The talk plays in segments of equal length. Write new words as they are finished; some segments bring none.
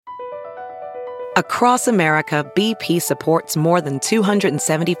Across America, BP supports more than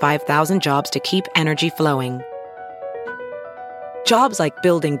 275,000 jobs to keep energy flowing. Jobs like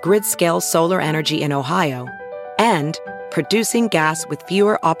building grid-scale solar energy in Ohio and producing gas with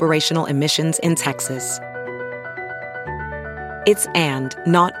fewer operational emissions in Texas. It's and,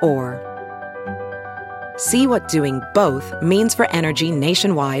 not or. See what doing both means for energy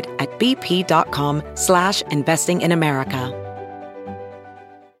nationwide at bp.com/investing in America.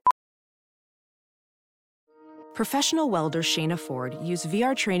 Professional welder Shayna Ford used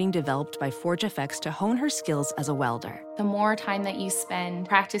VR training developed by ForgeFX to hone her skills as a welder. The more time that you spend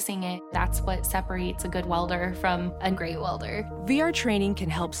practicing it, that's what separates a good welder from a great welder. VR training can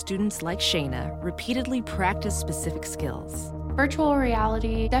help students like Shayna repeatedly practice specific skills. Virtual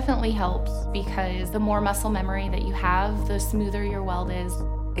reality definitely helps because the more muscle memory that you have, the smoother your weld is.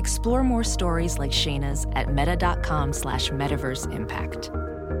 Explore more stories like Shayna's at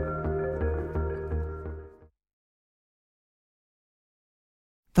meta.com/metaverseimpact.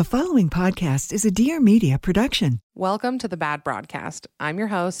 The following podcast is a Dear Media production. Welcome to the Bad Broadcast. I'm your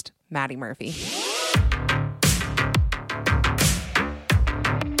host, Maddie Murphy. Wait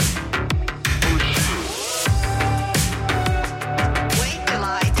till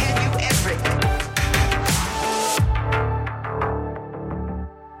I tell you everything.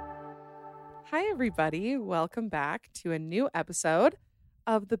 Hi, everybody. Welcome back to a new episode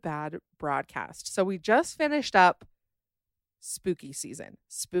of the Bad Broadcast. So we just finished up spooky season,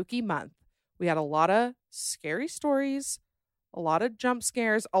 spooky month. We had a lot of scary stories, a lot of jump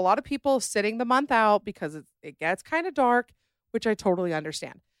scares, a lot of people sitting the month out because it gets kind of dark, which I totally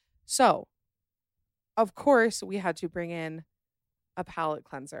understand. So, of course, we had to bring in a palate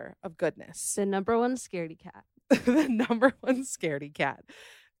cleanser of goodness. The number one scaredy cat. The number one scaredy cat.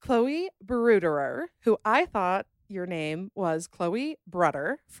 Chloe Bruderer, who I thought your name was Chloe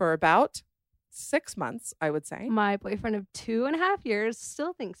Bruderer for about 6 months, I would say. My boyfriend of 2.5 years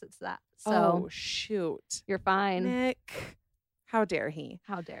still thinks it's that. So oh, shoot. you're fine. Nick, how dare he?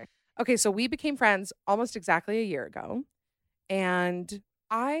 How dare. Okay, so we became friends almost exactly a year ago. And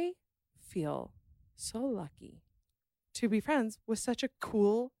I feel so lucky to be friends with such a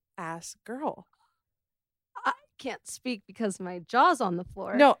cool ass girl. I can't speak because my jaw's on the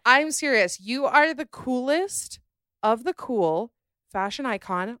floor. No, I'm serious. You are the coolest of the cool fashion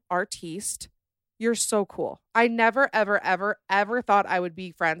icon, artiste. You're so cool. I never, ever, ever, ever thought I would be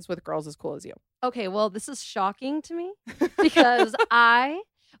friends with girls as cool as you. Okay, well, this is shocking to me because I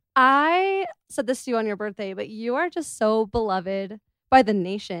said this to you on your birthday, but you are just so beloved by the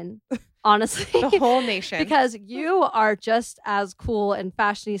nation, honestly. The whole nation. Because you are just as cool and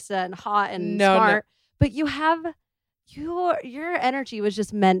fashionista and hot and smart, but you have your energy was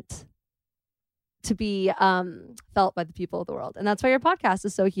just meant to be felt by the people of the world. And that's why your podcast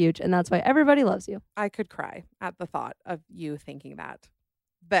is so huge. And that's why everybody loves you. I could cry at the thought of you thinking that.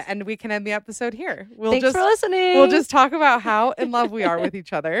 And we can end the episode here. Thanks for listening. We'll just talk about how in love we are with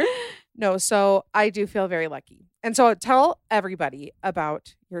each other. No, so I do feel very lucky. And so tell everybody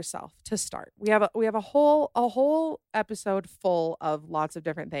about yourself to start. We have a whole episode full of lots of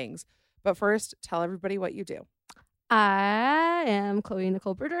different things. But first, tell everybody what you do. I am Chloe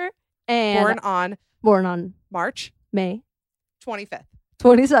Nicole Bruderer. And born on March May 25th.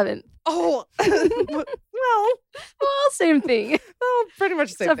 27th. Oh, well, same thing. Oh, pretty much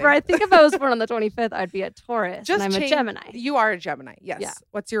the same Except thing. for I think if I was born on the 25th, I'd be a Taurus. Just and I'm a Gemini. You are a Gemini. Yes. Yeah.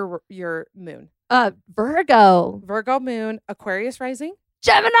 What's your moon? Virgo. Virgo moon, Aquarius rising.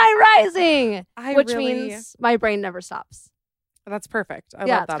 Gemini rising. Which really means my brain never stops. That's perfect. I love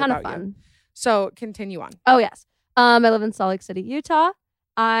Yeah, that it's kind of about fun. you. So continue on. Oh, yes. I live in Salt Lake City, Utah.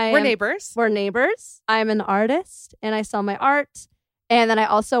 We're neighbors. We're neighbors. I'm an artist and I sell my art. And then I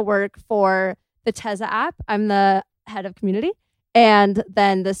also work for the Teza app. I'm the head of community. And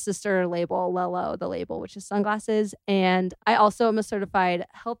then the sister label, Lelo, the label, which is sunglasses. And I also am a certified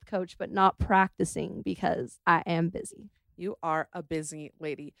health coach, but not practicing because I am busy. You are a busy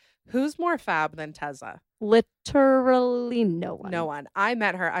lady. Who's more fab than Teza? Literally no one. No one. I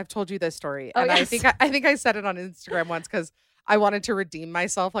met her. I've told you this story. Oh, And yes. I think I said it on Instagram once because I wanted to redeem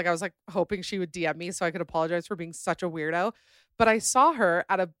myself. Like I was like hoping she would DM me so I could apologize for being such a weirdo. But I saw her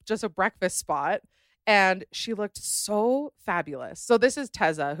at just a breakfast spot and she looked so fabulous. So this is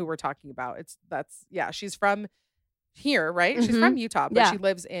Teza who we're talking about. She's from here, right? Mm-hmm. She's from Utah, but Yeah. she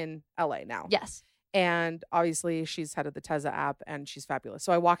lives in LA now. Yes. And obviously she's head of the Teza app and she's fabulous.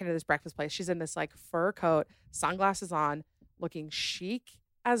 So I walk into this breakfast place. She's in this like fur coat, sunglasses on, looking chic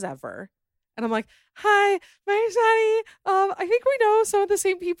as ever. And I'm like, hi, my name's Maddie. I think we know some of the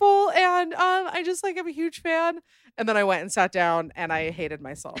same people. And I just like, I'm a huge fan. And then I went and sat down and I hated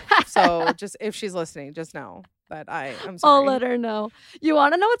myself. So just if she's listening, just know that I'm sorry. I'll let her know. You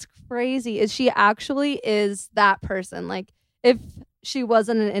want to know what's crazy is she actually is that person. Like if she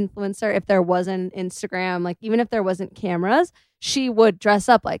wasn't an influencer, if there wasn't Instagram, like even if there wasn't cameras, she would dress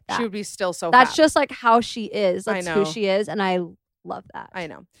up like that. She would be still so That's fat. just like how she is. That's I who know. she is. And I love that. I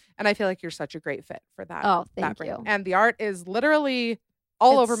know. And I feel like you're such a great fit for that. Oh, that thank brand. you. And the art is literally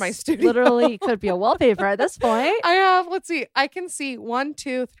all over my studio. Literally could be a wallpaper at this point. I have, let's see, I can see 1,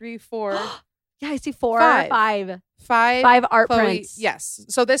 2, 3, 4. Yeah, I see 4, Five. 5 art Chloe, prints. Yes.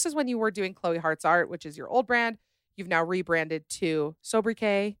 So this is when you were doing Chloe Hart's art, which is your old brand. You've now rebranded to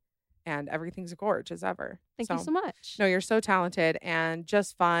Sobriquet, and everything's gorge as ever. Thank you so much. No, you're so talented and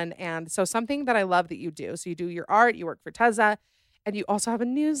just fun. And so something that I love that you do. So you do your art, you work for Teza, and you also have a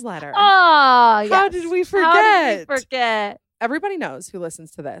newsletter. Oh, yes. How did we forget? How did we forget? Everybody knows who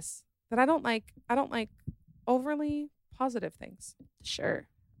listens to this that I don't like overly positive things. Sure.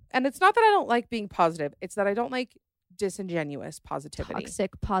 And it's not that I don't like being positive. It's that I don't like disingenuous positivity.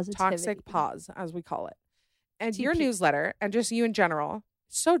 Toxic positivity. Toxic pause, as we call it. And your TP. newsletter and just you in general,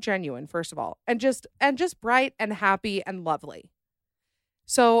 so genuine, first of all, and just bright and happy and lovely.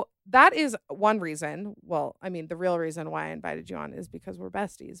 So that is one reason. Well, I mean, the real reason why I invited you on is because we're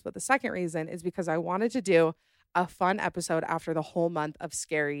besties. But the second reason is because I wanted to do a fun episode after the whole month of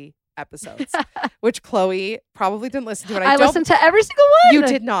scary episodes, which Chloe probably didn't listen to. And I listened to every single one. You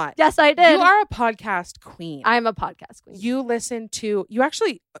did not. Yes, I did. You are a podcast queen. I'm a podcast queen. You listen to,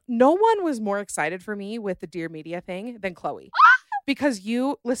 no one was more excited for me with the Dear Media thing than Chloe. Because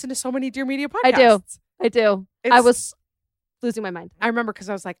you listen to so many Dear Media podcasts. I do. I was losing my mind. I remember because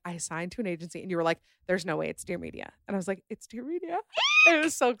I was like, I signed to an agency and you were like, there's no way it's Dear Media. And I was like, it's Dear Media. It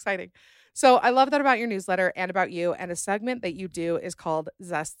was so exciting. So I love that about your newsletter and about you. And a segment that you do is called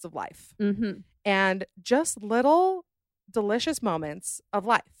Zests of Life. Mm-hmm. And just little delicious moments of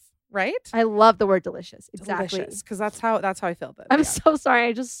life, right? I love the word delicious. Exactly. Because that's how I feel. I'm so sorry.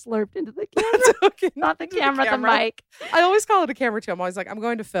 I just slurped into the camera. Okay. Not the camera, the mic. I always call it a camera too. I'm always like, I'm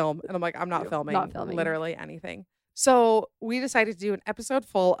going to film. And I'm like, I'm not filming literally anything. So we decided to do an episode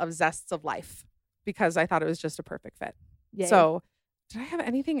full of Zests of Life because I thought it was just a perfect fit. Yay. So did I have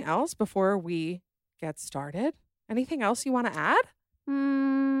anything else before we get started? Anything else you want to add?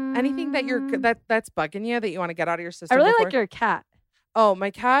 Anything that that's bugging you that you want to get out of your system? I really like your cat. Oh, my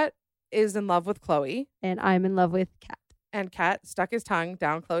cat is in love with Chloe. And I'm in love with Cat. And Cat stuck his tongue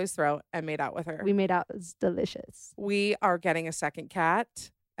down Chloe's throat and made out with her. We made out. It was delicious. We are getting a second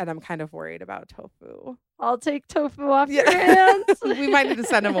cat, and I'm kind of worried about Tofu. I'll take Tofu off your hands. We might need to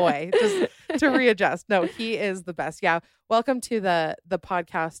send him away just to readjust. No, he is the best. Yeah. Welcome to the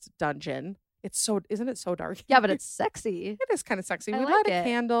podcast dungeon. Isn't it so dark? Yeah, but it's sexy. It is kind of sexy. I We like light a it.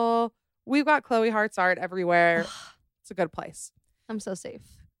 candle. We've got Chloe Hart's art everywhere. It's a good place. I'm so safe.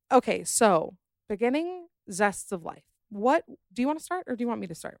 Okay, so beginning Zests of Life. What do you want to start or do you want me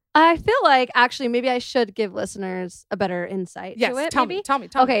to start? I feel like actually maybe I should give listeners a better insight Yes, to it. tell maybe? me.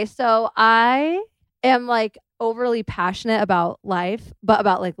 Okay, so I am like overly passionate about life, but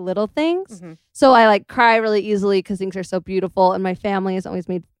about like little things. Mhm. So I like cry really easily because things are so beautiful, and my family has always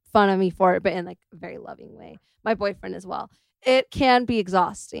made fun of me for it, but in like a very loving way. My boyfriend as well. It can be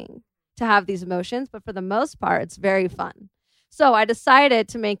exhausting to have these emotions, but for the most part, it's very fun. So I decided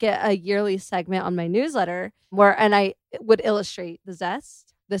to make it a yearly segment on my newsletter and I would illustrate the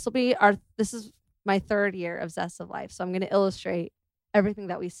zest. This is my 3rd year of Zest of Life. So I'm going to illustrate everything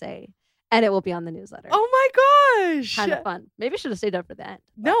that we say, and it will be on the newsletter. Oh my gosh. Kind of fun. Maybe I should have stayed up for the end.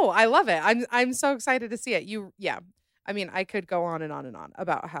 No, I love it. I'm so excited to see it. I mean, I could go on and on and on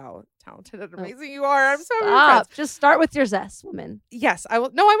about how talented and amazing you are. I'm so impressed. Just start with your zest, woman. Yes, I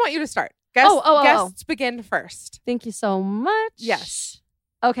will. No, I want you to start. Guests begin first. Thank you so much. Yes.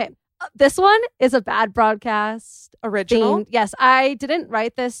 Okay. This one is a bad broadcast Original. themed. Yes, I didn't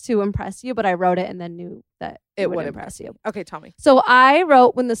write this to impress you, but I wrote it and then knew that it would impress you. Okay, tell me. So I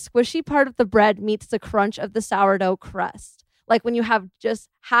wrote, when the squishy part of the bread meets the crunch of the sourdough crust. Like when you have just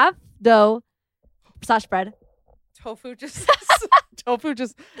half dough / bread. Tofu just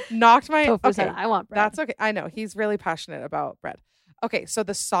knocked my. Tofu said, I want bread. That's okay. I know he's really passionate about bread. Okay, so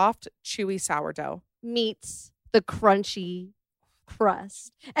the soft, chewy sourdough meets the crunchy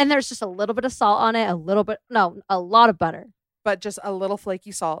crust, and there's just a little bit of salt on it, a lot of butter, but just a little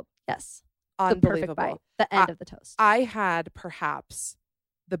flaky salt. Yes, unbelievable. The perfect bite, the end of the toast. I had perhaps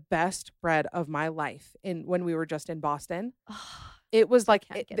the best bread of my life when we were just in Boston. It was like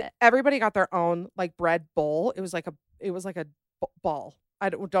everybody got their own like bread bowl. It was like a ball I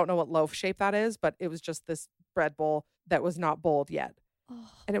don't know what loaf shape that is, but it was just this bread bowl that was not bowled yet. Oh.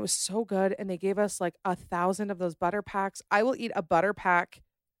 And it was so good. And they gave us like 1,000 of those butter packs. I will eat a butter pack,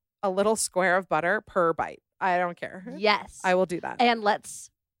 a little square of butter per bite. I don't care. Yes. I will do that. And let's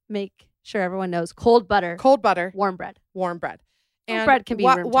make sure everyone knows cold butter, Cold butter, warm bread. warm bread. Warm And bread can be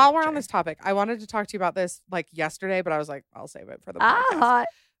room while we're on temperature. this topic, I wanted to talk to you about this like yesterday, but I was like, I'll save it for the Ah, podcast. hot.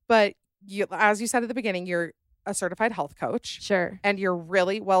 But you, as you said at the beginning, you're a certified health coach Sure. and you're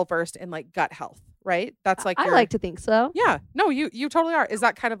really well versed in like gut health, right? That's like I your, like to think so. yeah. No, you totally are. Is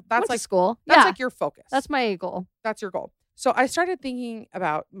that kind of Went that's to like school. that's Yeah. like your focus. That's my goal. That's your goal. So I started thinking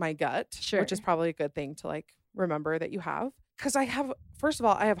about my gut, Sure. which is probably a good thing to like remember that you have. Because I have, first of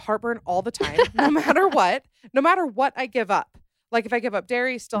all, I have heartburn all the time, no matter what I give up. Like if I give up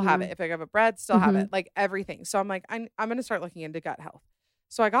dairy, still have it. If I give up bread, still have it. Like everything. So I'm like, I'm going to start looking into gut health.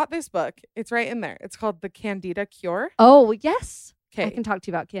 So I got this book. It's right in there. It's called The Candida Cure. Oh, yes. I Okay. can talk to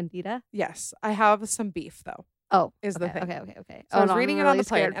you about Candida. Yes. I have some beef though. Oh, Is the thing. Okay. So I was no, I'm reading it on really the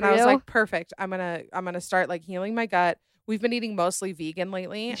plane scared and for I was you. like, perfect. I'm gonna start like healing my gut. We've been eating mostly vegan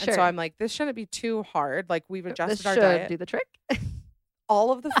lately. And Sure. so I'm like, this shouldn't be too hard. Like we've adjusted this our should diet. do the trick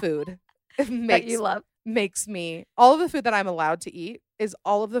All of the food that you love. makes me, all of the food that I'm allowed to eat is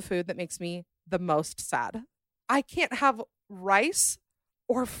all of the food that makes me the most sad. I can't have rice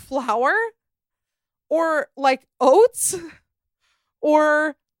or flour or like oats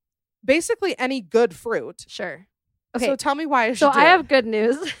or basically any good fruit. Sure. Okay. So tell me why I should So do I it. have good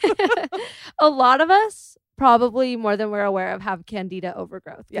news. A lot of us, probably more than we're aware of, have candida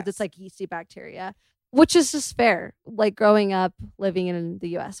overgrowth because Yes. it's like yeasty bacteria, which is just fair. Like growing up, living in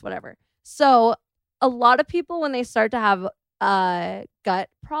the US, whatever. So a lot of people, when they start to have gut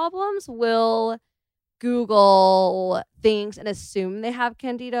problems, will Google things and assume they have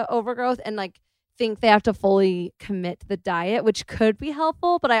candida overgrowth and like think they have to fully commit to the diet, which could be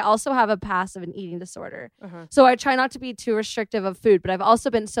helpful. But I also have a past of an eating disorder. Uh-huh. So I try not to be too restrictive of food, but I've also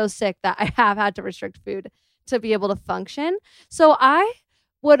been so sick that I have had to restrict food to be able to function. So I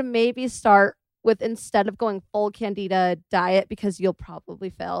would maybe start with, instead of going full candida diet, because you'll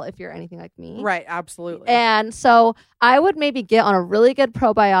probably fail if you're anything like me. Right, absolutely. And so I would maybe get on a really good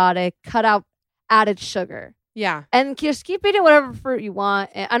probiotic, cut out added sugar, yeah. and just keep eating whatever fruit you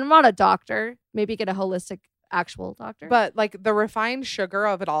want. And I'm not a doctor. Maybe get a holistic actual doctor. But like the refined sugar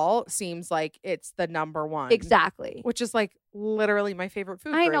of it all seems like it's the number one. Exactly. Which is like literally my favorite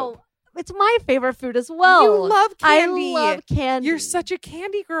food I group. know. It's my favorite food as well. You love candy. I love candy. You're such a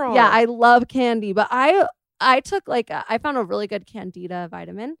candy girl. Yeah, I love candy. But I took I found a really good candida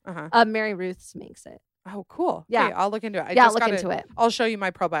vitamin. Uh-huh. Mary Ruth's makes it. Oh, cool. Yeah. Okay, I'll look into it. I Yeah, just look got into it. I'll show you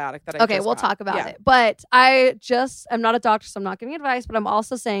my probiotic that I Okay, just we'll got. talk about Yeah. it. But I'm not a doctor, so I'm not giving advice, but I'm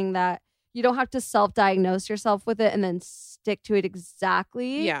also saying that you don't have to self-diagnose yourself with it and then stick to it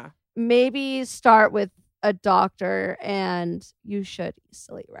exactly. Yeah. Maybe start with a doctor, and you should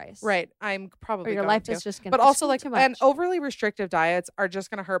still eat rice. Right. I'm probably Or your going life to. is just going to But also like too much. and overly restrictive diets are just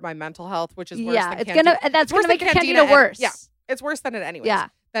going to hurt my mental health, which is worse yeah, than it's candida. that's worse gonna make than your candida candida and- worse. yeah. It's worse than it anyways. Yeah.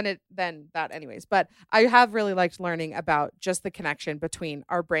 Than that anyways. But I have really liked learning about just the connection between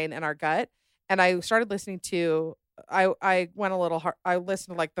our brain and our gut. And I started listening to I went a little hard. I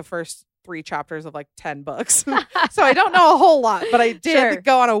listened to like the first 3 chapters of like 10 books. So I don't know a whole lot, but I did Sure.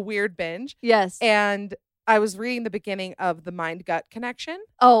 go on a weird binge. Yes. And I was reading the beginning of the mind gut connection.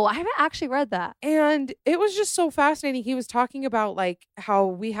 Oh, I haven't actually read that. And it was just so fascinating. He was talking about like how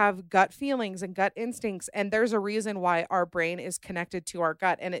we have gut feelings and gut instincts. And there's a reason why our brain is connected to our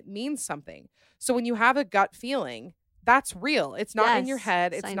gut and it means something. So when you have a gut feeling, that's real. It's not in your Yes,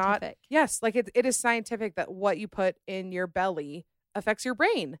 head. It's not. scientific. Yes. Like it is scientific that what you put in your belly affects your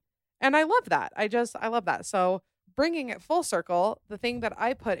brain. And I love that. I love that. So bringing it full circle, the thing that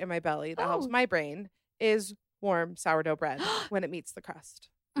I put in my belly that helps Oh. my brain is warm sourdough bread when it meets the crust.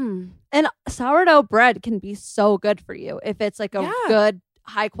 And sourdough bread can be so good for you if it's like a Yeah. good,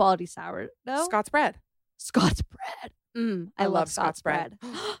 high quality sourdough. Scott's bread. Scott's bread. I love Scott's bread.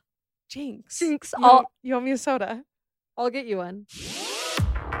 Jinx. Jinx. You owe me a soda. I'll get you one.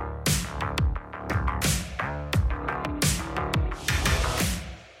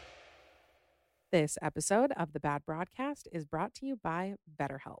 This episode of The Bad Broadcast is brought to you by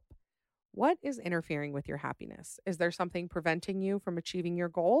BetterHelp. What is interfering with your happiness? Is there something preventing you from achieving your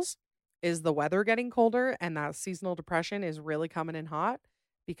goals? Is the weather getting colder and that seasonal depression is really coming in hot?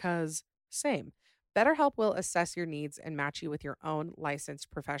 Because same. BetterHelp will assess your needs and match you with your own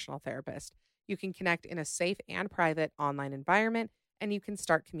licensed professional therapist. You can connect in a safe and private online environment, and you can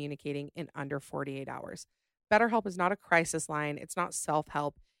start communicating in under 48 hours. BetterHelp is not a crisis line. It's not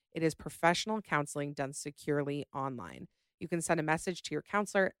self-help. It is professional counseling done securely online. You can send a message to your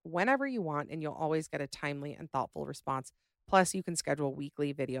counselor whenever you want, and you'll always get a timely and thoughtful response. Plus, you can schedule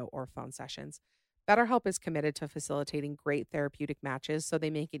weekly video or phone sessions. BetterHelp is committed to facilitating great therapeutic matches, so they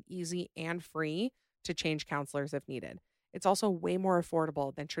make it easy and free to change counselors if needed. It's also way more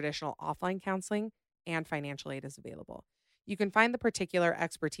affordable than traditional offline counseling, and financial aid is available. You can find the particular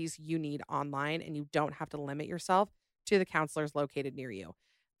expertise you need online, and you don't have to limit yourself to the counselors located near you.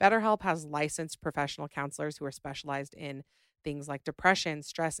 BetterHelp has licensed professional counselors who are specialized in things like depression,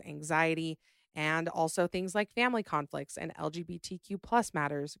 stress, anxiety, and also things like family conflicts and LGBTQ plus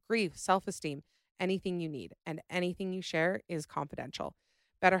matters, grief, self-esteem, anything you need, and anything you share is confidential.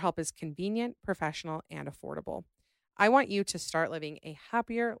 BetterHelp is convenient, professional, and affordable. I want you to start living a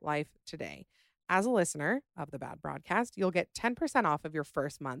happier life today. As a listener of the Bad Broadcast, you'll get 10% off of your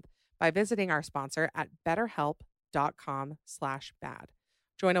first month by visiting our sponsor at betterhelp.com/bad.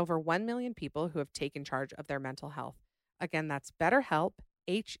 Join over 1 million people who have taken charge of their mental health. Again, that's BetterHelp,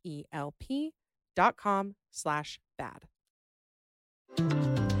 HELP.com/bad.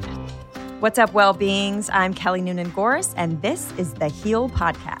 What's up, well-beings? I'm Kelly Noonan-Goris, and this is the Heal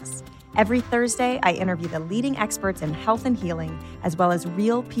Podcast. Every Thursday, I interview the leading experts in health and healing, as well as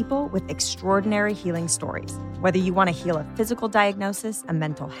real people with extraordinary healing stories. Whether you want to heal a physical diagnosis, a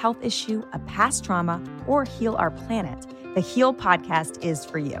mental health issue, a past trauma, or heal our planet, the Heal Podcast is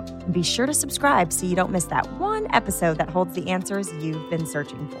for you. And be sure to subscribe so you don't miss that one episode that holds the answers you've been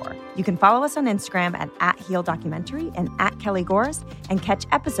searching for. You can follow us on Instagram at Heal Documentary and at Kelly Goris, and catch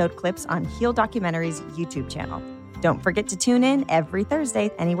episode clips on Heal Documentary's YouTube channel. Don't forget to tune in every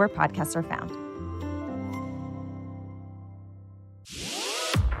Thursday anywhere podcasts are found.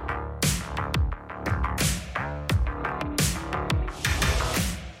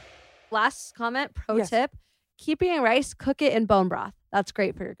 Last comment, pro Yes. tip. Keep eating rice, cook it in bone broth. That's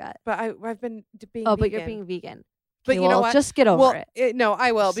great for your gut. But I've been being Oh, vegan. but you're being vegan. But Okay, you know well, what? Just get over it. No,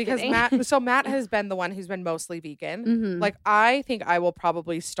 I will, Just because kidding. Matt has been the one who's been mostly vegan. Mhm. Like, I think I will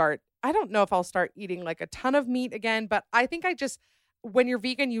probably start, I don't know if I'll start eating like a ton of meat again, but I think when you're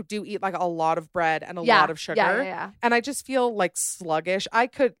vegan, you do eat like a lot of bread and a lot of sugar. Yeah. And I just feel like sluggish. I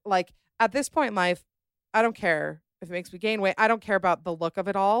could, like, at this point in life, I don't care if it makes me gain weight. I don't care about the look of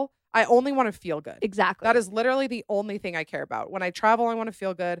it all. I only want to feel good. Exactly. That is literally the only thing I care about. When I travel, I want to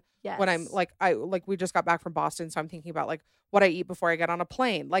feel good. Yes. When I'm we just got back from Boston, so I'm thinking about like what I eat before I get on a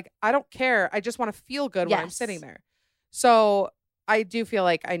plane. Like, I don't care. I just want to feel good when I'm Yes. sitting there. So I do feel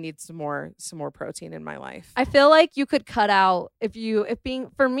like I need some more protein in my life. I feel like you could cut out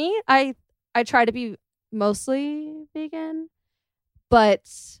for me, I try to be mostly vegan, but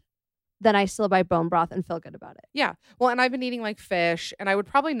then I still buy bone broth and feel good about it. Yeah. Well, and I've been eating like fish, and I would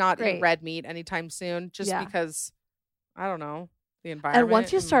probably not eat Great. red meat anytime soon, just Yeah. because I don't know, the environment. And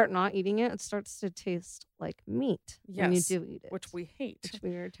once you start not eating it, it starts to taste like meat when you Yes, do eat it. which we hate. Which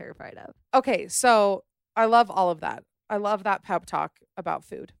we are terrified of. Okay, so I love all of that. I love that pep talk about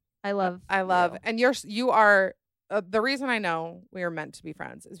food. I love and you. you are the reason I know we are meant to be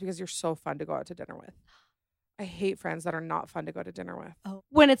friends is because you're so fun to go out to dinner with. I hate friends that are not fun to go to dinner with. Oh.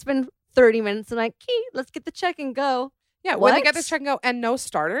 When it's been 30 minutes and like, let's get the check and go. Yeah, when they What? get this check and go and no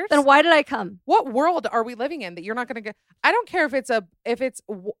starters. Then why did I come? What world are we living in that you're not going to get? I don't care if it's a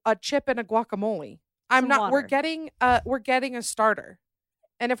chip and a guacamole. Some We're water. getting a starter.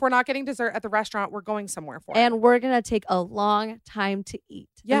 And if we're not getting dessert at the restaurant, we're going somewhere for it. And we're going to take a long time to eat.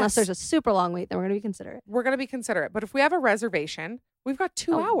 Unless Yes. there's a super long wait, then we're going to be considerate. We're going to be considerate. But if we have a reservation, we've got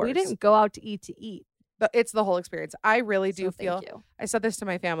 2 Oh, hours. We didn't go out to eat. It's the whole experience. I really do So feel. thank you. I said this to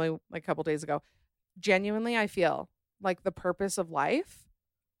my family like a couple days ago. Genuinely, I feel like the purpose of life,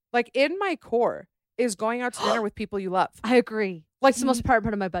 like in my core, is going out to dinner with people you love. I agree. Like, It's the most important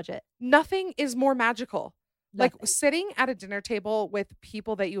part of my budget. Nothing is more magical. Nothing. Like sitting at a dinner table with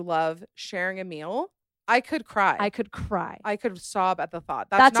people that you love, sharing a meal. I could cry. I could cry. I could sob at the thought.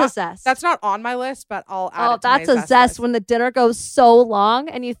 That's not, a zest. That's not on my list, but I'll add Oh, it to my that's a zest zest list. when the dinner goes so long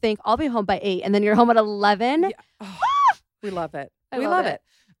and you think, I'll be home by 8, and then you're home at 11. Yeah. Oh, we love it. I We love love it.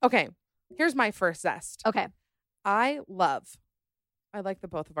 Okay, here's my first zest. Okay. I like that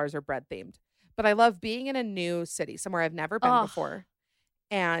both of ours are bread themed, but I love being in a new city, somewhere I've never been Oh. before,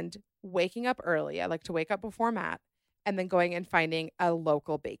 and waking up early. I like to wake up before Matt and then going and finding a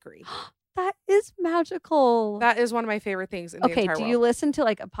local bakery. That is magical. That is one of my favorite things in the Okay, entire do world. you listen to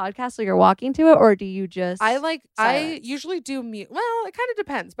like a podcast while you're walking to it, or do you just I silence? usually do well, it kind of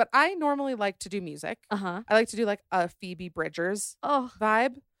depends, but I normally like to do music. Uh-huh. I like to do like a Phoebe Bridgers Oh.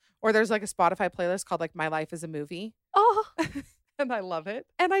 vibe, or there's like a Spotify playlist called like My Life is a Movie. Oh. And I love it.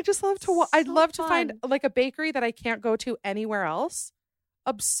 And I just love to I'd So love to find fun. like a bakery that I can't go to anywhere else.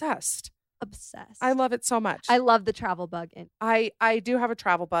 Obsessed. obsessed. I love it so much. I love the travel bug. And I do have a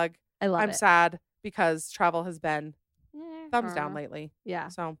travel bug. I love it. I'm sad because travel has been thumbs down lately. Yeah.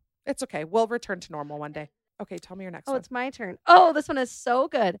 So it's okay. We'll return to normal one day. Okay, tell me your next Oh, one. it's my turn. Oh, this one is so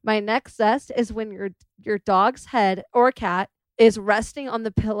good. My next zest is when your dog's head or cat is resting on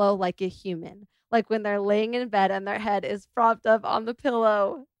the pillow like a human. Like when they're laying in bed and their head is propped up on the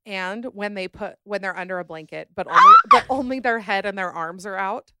pillow. And when they're under a blanket, but only their head and their arms are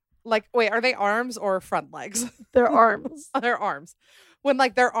out. Like, wait, are they arms or front legs? Their arms. Their arms. When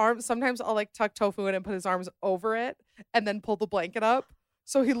like their arms, sometimes I'll like tuck Tofu in and put his arms over it and then pull the blanket up.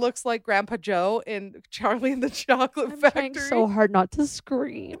 So he looks like Grandpa Joe in Charlie and the Chocolate Factory. I'm trying so hard not to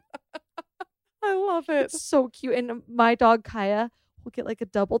scream. I love it. It's so cute. And my dog Kaya will get like a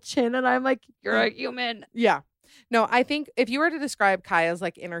double chin and I'm like, you're a human. Yeah. No, I think if you were to describe Kaya's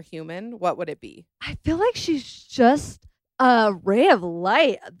like inner human, what would it be? I feel like she's just a ray of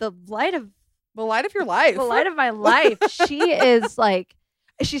light. The light of your life. The light of my life. She is like,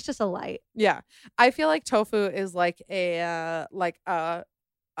 she's just a light. Yeah. I feel like Tofu is like a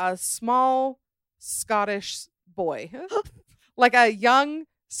small Scottish boy. Like a young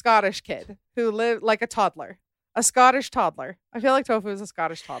Scottish kid who lived like a toddler. A Scottish toddler. I feel like Tofu is a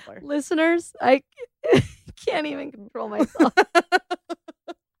Scottish toddler. Listeners, I can't even control myself.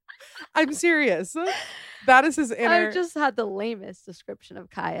 I'm serious. That is his inner. I've just had the lamest description of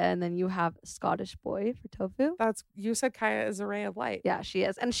Kaya, and then you have Scottish boy for Tofu. You said Kaya is a ray of light. Yeah, she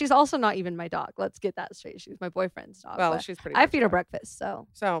is. And she's also not even my dog. Let's get that straight. She's my boyfriend's dog. Well, she's pretty I much feed her dog. breakfast, so.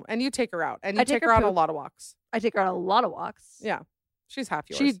 And you take her out. And you I take take her her on a poop. lot of walks. I take her on a lot of walks. Yeah. She's half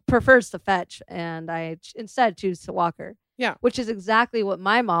yours. She prefers to fetch, and I instead choose to walk her. Yeah. Which is exactly what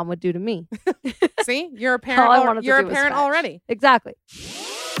my mom would do to me. See? You're a All I parent. wanted to You're do a was parent fetch. already. Exactly.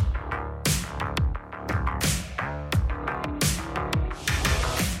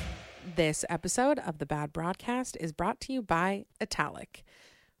 This episode of The Bad Broadcast is brought to you by Italic.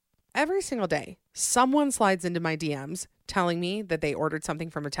 Every single day, someone slides into my DMs telling me that they ordered something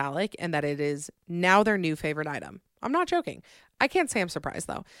from Italic and that it is now their new favorite item. I'm not joking. I can't say I'm surprised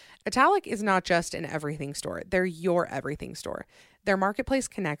though. Italic is not just an everything store. They're your everything store. Their marketplace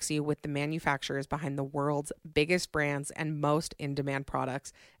connects you with the manufacturers behind the world's biggest brands and most in-demand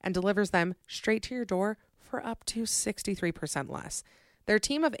products and delivers them straight to your door for up to 63% less. Their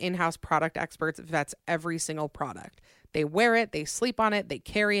team of in-house product experts vets every single product. They wear it, they sleep on it, they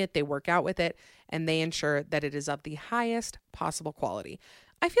carry it, they work out with it, and they ensure that it is of the highest possible quality.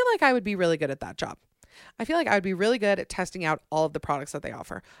 I feel like I would be really good at that job. I feel like I would be really good at testing out all of the products that they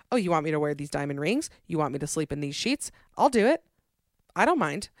offer. Oh, you want me to wear these diamond rings? You want me to sleep in these sheets? I'll do it. I don't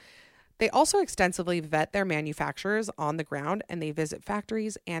mind. They also extensively vet their manufacturers on the ground, and they visit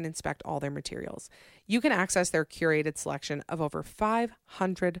factories and inspect all their materials. You can access their curated selection of over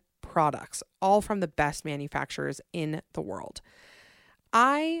 500 products, all from the best manufacturers in the world.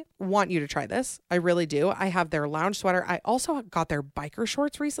 I want you to try this. I really do. I have their lounge sweater. I also got their biker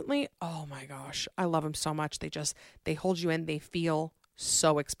shorts recently. Oh my gosh. I love them so much. They hold you in. They feel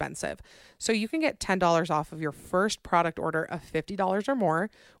so expensive. So you can get $10 off of your first product order of $50 or more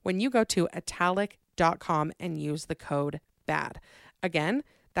when you go to italic.com and use the code BAD. Again,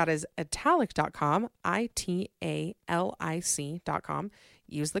 that is italic.com, ITALIC.com.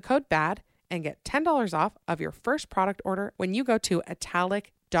 Use the code BAD and get $10 off of your first product order when you go to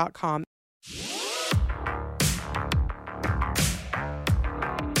italic.com.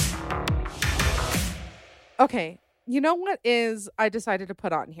 Okay. You know what I decided to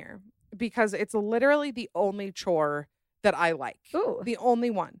put on here because it's literally the only chore that I like. Ooh. The only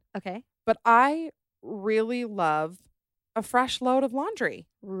one. Okay. But I really love a fresh load of laundry.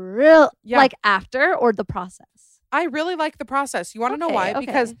 Yeah. Like after or the process? I really like the process. You want to know why? Okay.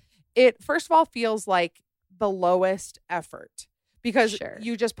 Because it, first of all, feels like the lowest effort because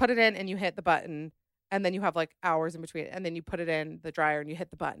you just put it in and you hit the button and then you have like hours in between and then you put it in the dryer and you hit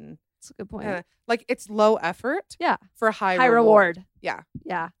the button. That's a good point. Like it's low effort. Yeah. For high reward. Yeah.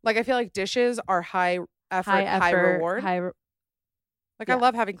 Yeah. Like I feel like dishes are high effort, high reward. I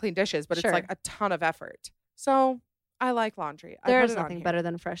love having clean dishes, but it's like a ton of effort. So I like laundry. There's nothing better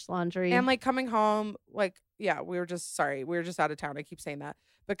than fresh laundry. And like coming home, like, yeah, we were just out of town. I keep saying that.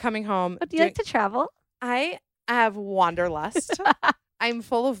 But coming home. But do you like to travel? I have wanderlust. I'm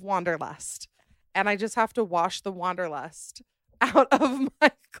full of wanderlust. And I just have to wash the wanderlust out of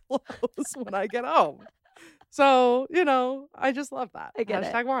my clothes when I get home. So, I just love that. I get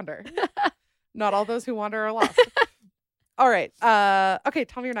Hashtag it. wander. Not all those who wander are lost. All right. Okay,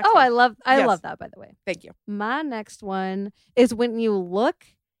 tell me your next one. I love that, by the way. Thank you. My next one is when you look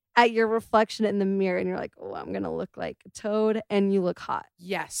at your reflection in the mirror and you're like, oh, I'm going to look like a toad, and you look hot.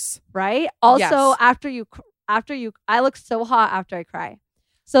 Yes. Right? Also, Yes. after you, I look so hot after I cry.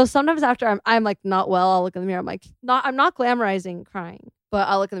 So sometimes after I'm like not well, I'll look in the mirror. I'm like, I'm not glamorizing crying, but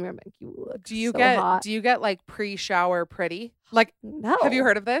I'll look in the mirror. I'm like, you look Do you so get hot. do you get like pre-shower pretty? Like, No. have you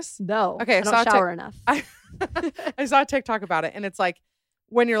heard of this? No. Okay, I don't shower enough. I saw a TikTok about it, and it's like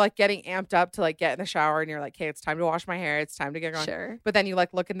when you're like getting amped up to like get in the shower, and you're like, "Okay, it's time to wash my hair. It's time to get going." Sure. But then you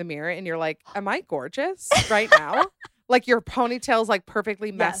like look in the mirror, and you're like, "Am I gorgeous right now?" Like your ponytail's like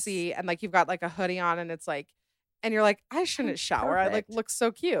perfectly messy, and like you've got like a hoodie on, and it's like, and you're like, "I shouldn't shower. I like Perfect. look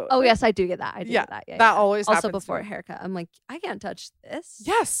so cute." Oh, yes, I do get that. I do Yeah, get that. Yeah, that yeah. always also happens to before me. a haircut. I'm like, I can't touch this.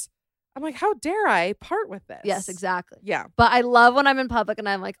 Yes. I'm like, how dare I part with this? Yes, exactly. Yeah. But I love when I'm in public and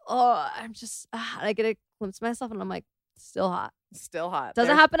I'm like, oh, I'm just, I get a glimpse of myself and I'm like, still hot. Still hot.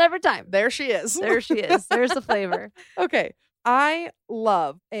 Doesn't happen every time. There she is. There she is. There's the flavor. Okay. I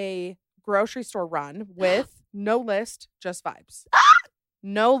love a grocery store run with no list, just vibes.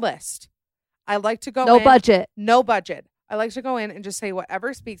 No list. I like to go No in. budget. No budget. I like to go in and just say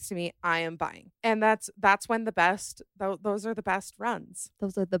whatever speaks to me, I am buying. And that's when the best, those are the best runs.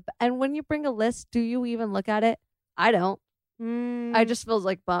 Those are and when you bring a list, do you even look at it? I don't. I just feels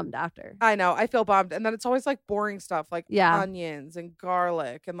like bummed after. I know. I feel bummed. And then it's always like boring stuff like Yeah. onions and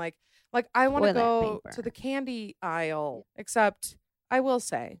garlic and like I want to Toilet go paper. to the candy aisle. Except I will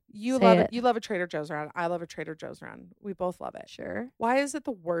say, you Say love it. it. You love a Trader Joe's round. I love a Trader Joe's round. We both love it. Sure. Why is it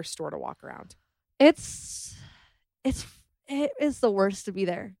the worst store to walk around? It is the worst to be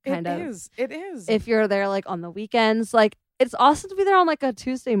there, kind of. It is. If you're there like on the weekends, like it's awesome to be there on like a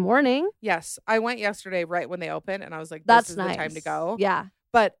Tuesday morning. Yes. I went yesterday right when they opened and I was like, this That's is nice. the time to go. Yeah.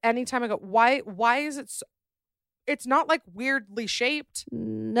 But anytime I go, why is it so, it's not like weirdly shaped.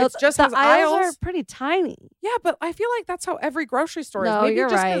 No, It's just the has aisles aisles. are pretty tiny. Yeah, but I feel like that's how every grocery store No, is. Maybe you're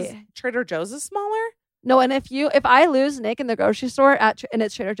just 'cause right. Trader Joe's is smaller. No, and if I lose Nick in the grocery store and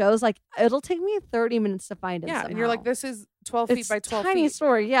it's Trader Joe's, like it'll take me 30 minutes to find him. Yeah, and you're like, somehow. this is 12 feet It's by 12 tiny feet.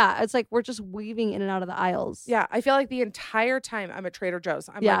 store. Yeah, it's like we're just weaving in and out of the aisles. Yeah, I feel like the entire time I'm at Trader Joe's,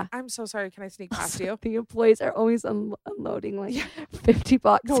 I'm Yeah. like, I'm so sorry. Can I sneak past you? The employees are always unloading like Yeah. 50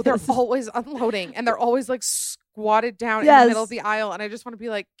 boxes. No, they're always unloading, and they're always like squatted down in Yes. the middle of the aisle, and I just want to be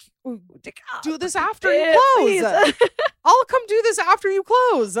like, do this after Yeah, you close. I'll come do this after you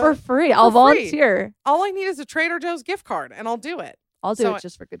close. for free. I'll For free. volunteer. All I need is a Trader Joe's gift card, and I'll do it. I'll do So- it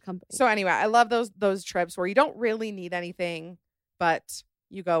just for good company. So anyway, I love those trips where you don't really need anything, but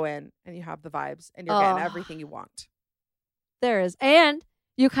you go in and you have the vibes, and you're getting Oh. everything you want. There is, and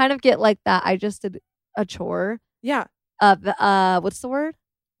you kind of get like that. I just did a chore. Yeah, What's the word?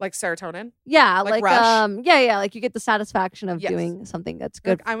 like serotonin. Yeah, Like like rush? yeah, like you get the satisfaction of Yes. doing something that's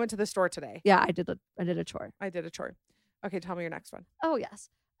good. Like, I went to the store today. Yeah, I did a chore. I did a chore. Okay, tell me your next one. Oh yes.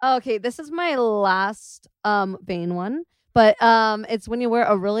 Okay, this is my last vain one. But it's when you wear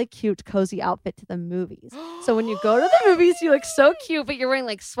a really cute, cozy outfit to the movies. So when you go to the movies, you look so cute, but you're wearing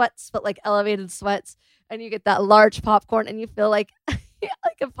like sweats, but like elevated sweats, and you get that large popcorn, and you feel like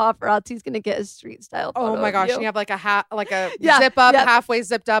like a paparazzi's gonna get a street style. Oh photo my of gosh, you. and you have like a hat, like a Yeah, zip up, yep. halfway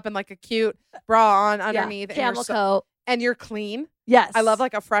zipped up, and like a cute bra on Yeah, underneath, and camel you're coat. and you're clean. Yes, I love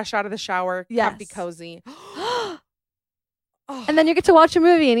like a fresh out of the shower, comfy, Yes. cozy. Oh. And then you get to watch a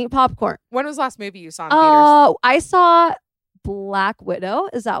movie and eat popcorn. When was the last movie you saw in theaters? Oh, I saw Black Widow.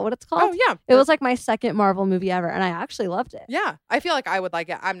 Is that what it's called? Oh yeah, It was like my second Marvel movie ever, and I actually loved it. yeah. I feel like I would like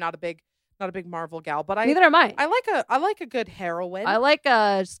it. I'm not a big Marvel gal, but Neither am I. I like a good heroine. I like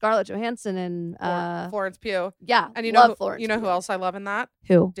Scarlett Johansson and Florence Pugh. yeah, And you love know Florence. you know who Pugh. else I love in that?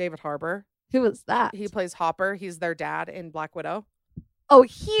 Who? David Harbour. Who was that? He plays Hopper. He's their dad in Black Widow. Oh,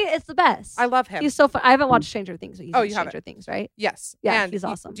 he is the best. I love him. He's so fun. I haven't watched Stranger Things, but he's Oh, in you haven't? Stranger Things, right? Yes. Yeah, and he's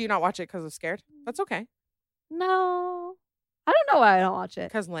awesome. Do you not watch it because of scared? That's okay. No, I don't know why I don't watch it.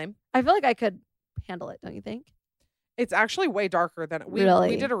 Because lame. I feel like I could handle it. Don't you think? It's actually way darker than we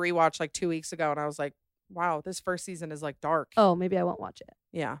Really? did a rewatch like 2 weeks ago, and I was like, wow, this first season is like dark. Oh, maybe I won't watch it.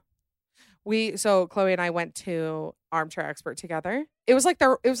 Yeah. So Chloe and I went to Armchair Expert together. It was like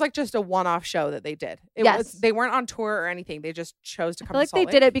just a one-off show that they did. Yes. They weren't on tour or anything. They just chose to I come feel like to they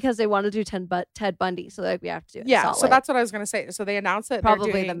Salt did Lake. it because they wanted to do Ted Bundy, so like we have to do it. in Yeah, Salt so Lake. that's what I was gonna say. So they announced that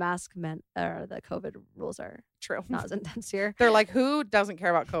probably they're the doing mask meant or the COVID rules are true. not as intense here. They're like, who doesn't care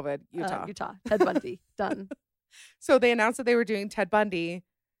about COVID? Utah. Utah. Ted Bundy. Done. So they announced that they were doing Ted Bundy,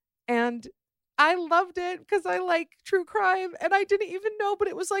 and I loved it because I like true crime, and I didn't even know, but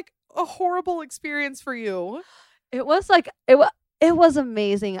it was like a horrible experience for you. It was like it was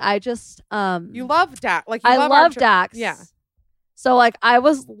amazing. I just You love Dax, like I love love Armchair- Dax. Yeah. So like I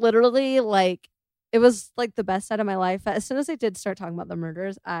was literally like It was like the best set of my life. As soon as they did start talking about the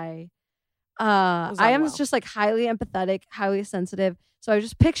murders, I am unwell. just like highly empathetic, highly sensitive. So I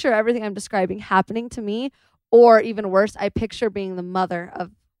just picture everything I'm describing happening to me, or even worse, I picture being the mother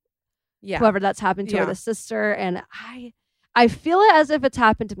of whoever that's happened to, or the sister, and I feel it as if it's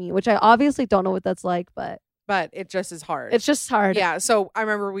happened to me, which I obviously don't know what that's like, but it just is hard. It's just hard. Yeah. So I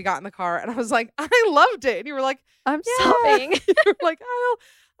remember we got in the car and I was like, I loved it, and you were like, I'm sobbing. You were like,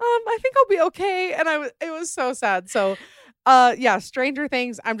 I think I'll be okay, and it was so sad. So, Stranger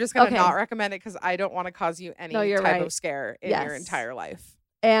Things. I'm just gonna not recommend it because I don't want to cause you any type of scare in your entire life.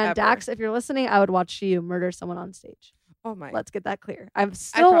 And ever. Dax, if you're listening, I would watch you murder someone on stage. Oh my! Let's get that clear. I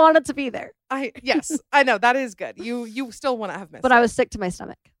still wanted to be there. Yes, I know that is good. You still wouldn't have missed. But it. I was sick to my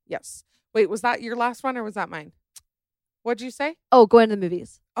stomach. Yes. Wait, was that your last one or was that mine? What'd you say? Oh, going to the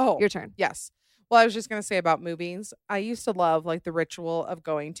movies. Oh, your turn. Yes. Well, I was just gonna say about movies. I used to love like the ritual of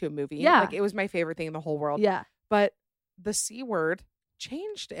going to a movie. Yeah, like it was my favorite thing in the whole world. Yeah. But the C word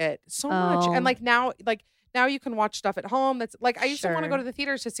changed it so much, and now you can watch stuff at home. That's like I used to want to go to the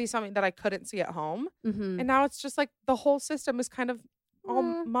theaters to see something that I couldn't see at home, and now it's just like the whole system is kind of all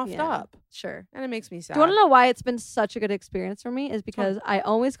muffed up. Sure, and it makes me sad. Do you want to know why it's been such a good experience for me? Is because I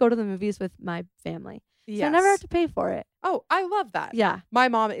always go to the movies with my family, so I never have to pay for it. Oh, I love that. Yeah, my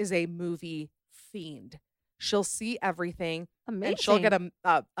mom is a movie fiend. She'll see everything. Amazing. And she'll get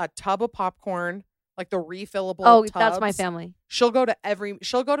a tub of popcorn, like the refillable. Oh, tubs. that's my family. She'll go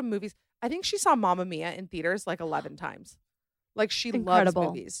to movies. I think she saw Mamma Mia in theaters like 11 times. Like she loves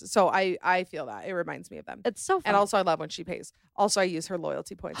movies. So I feel that. It reminds me of them. It's so fun. And also I love when she pays. Also I use her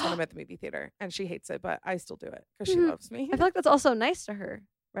loyalty points when I'm at the movie theater, and she hates it, but I still do it because she loves me. I feel like that's also nice to her,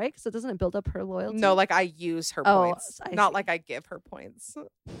 right? Because it doesn't build up her loyalty. No, like I use her points. Not like I give her points.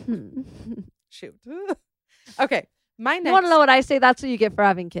 Shoot. Okay. My next. You want to know what I say? That's what you get for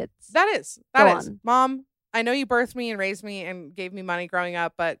having kids. That is. Mom, I know you birthed me and raised me and gave me money growing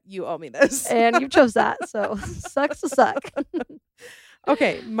up, but you owe me this. And you chose that. So sucks to suck.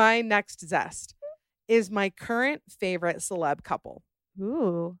 Okay. My next zest is my current favorite celeb couple.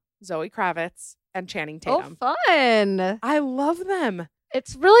 Ooh. Zoe Kravitz and Channing Tatum. Oh, fun. I love them.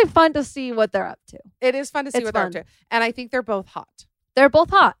 It's really fun to see what they're up to. It is fun to see what they're up to. And I think they're both hot. They're both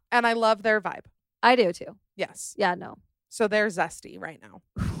hot. And I love their vibe. I do too. Yes. Yeah, no. So they're zesty right now.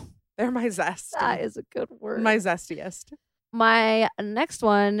 They're my zest. That is a good word. My zestiest. My next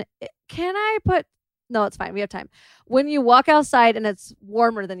one, can I put... No, it's fine. We have time. When you walk outside and it's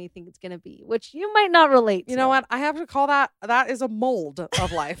warmer than you think it's going to be, which you might not relate to. You know what? I have to call that is a mold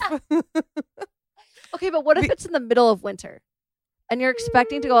of life. Okay, but what if it's in the middle of winter and you're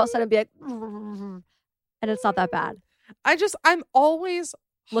expecting to go outside and be like, and it's not that bad? I'm always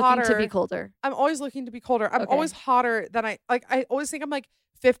hotter. Looking to be colder. I'm always looking to be colder. I'm always hotter than I always think I'm like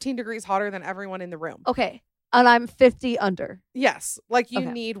 15 degrees hotter than everyone in the room. Okay. And I'm 50 under. Yes. Like you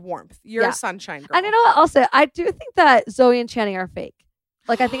need warmth. You're a sunshine girl. And you know what? I'll say, I do think that Zoe and Channing are fake.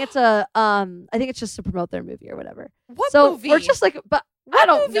 Like I think it's just to promote their movie or whatever. What so movie? We're just like, but I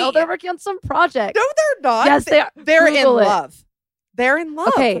don't know. They're working on some project. No, they're not. Yes, they are. They're Google in it. love. They're in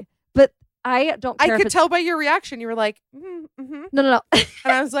love. Okay. But I don't care. I could tell by your reaction. You were like, mm-hmm. No. And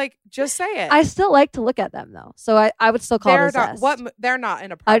I was like, just say it. I still like to look at them though. So I would still call it a zest. They're not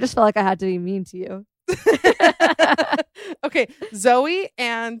in a project. I just felt like I had to be mean to you. Okay. Zoe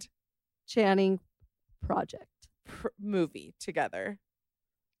and Channing project. Movie together.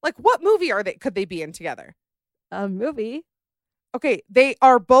 Like what movie could they be in together? A movie. Okay. They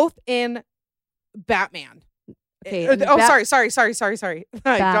are both in Batman. Okay. Sorry.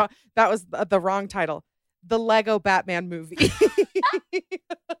 That was the wrong title. The Lego Batman movie.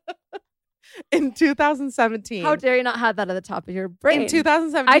 In 2017. How dare you not have that at the top of your brain? In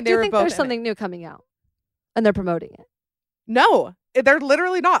 2017, I do think there's something new coming out. And they're promoting it. No, they're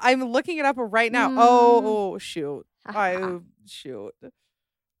literally not. I'm looking it up right now. Oh, shoot. Shoot.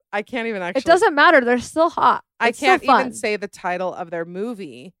 I can't even actually. It doesn't matter. They're still hot. I can't even say the title of their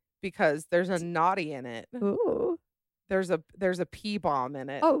movie because there's a naughty in it. Ooh. There's a pee bomb in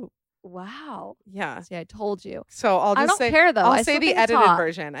it. Oh, wow. Yeah. See, I told you. So I'll just say. I don't care though. I'll say the edited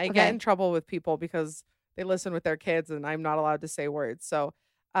version. I get in trouble with people because they listen with their kids and I'm not allowed to say words. So,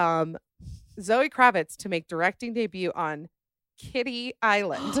 Zoe Kravitz to make directing debut on Kitty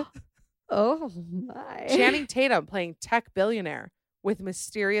Island. Oh my. Channing Tatum playing tech billionaire with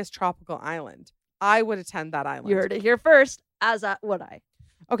mysterious tropical island. I would attend that island. You heard it here first, as would I.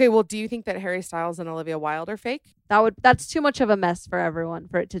 Okay, well, do you think that Harry Styles and Olivia Wilde are fake? That's too much of a mess for everyone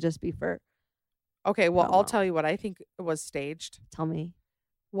for it to just be for. Okay, well, I'll tell you what I think was staged. Tell me.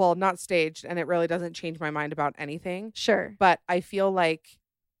 Well, not staged, and it really doesn't change my mind about anything. Sure. But I feel like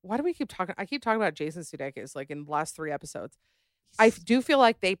why do we keep talking? I keep talking about Jason Sudeikis like in the last 3 episodes. I do feel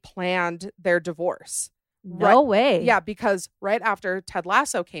like they planned their divorce. No way. Yeah, because right after Ted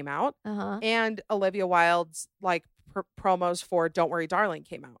Lasso came out and Olivia Wilde's like promos for Don't Worry Darling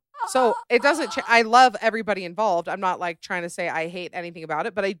came out. So it doesn't I love everybody involved. I'm not like trying to say I hate anything about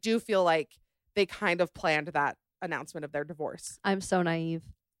it, but I do feel like they kind of planned that announcement of their divorce. I'm so naive.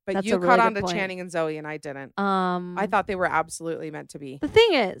 But That's you a really caught on good to point. Channing and Zoe and I didn't. I thought they were absolutely meant to be. The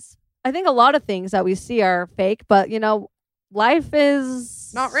thing is, I think a lot of things that we see are fake, but you know, life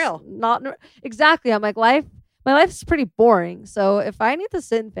is not real. Exactly. I'm like, my life is pretty boring. So if I need to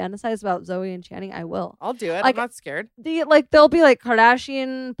sit and fantasize about Zoe and Channing, I will. I'll do it. Like, I'm not scared. There'll be like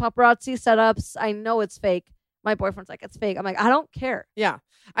Kardashian paparazzi setups. I know it's fake. My boyfriend's like, it's fake. I'm like, I don't care. Yeah.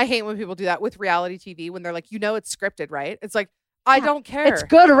 I hate when people do that with reality TV when they're like, it's scripted, right? It's like, I don't care. It's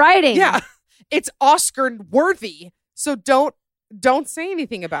good writing. Yeah. It's Oscar worthy. So don't say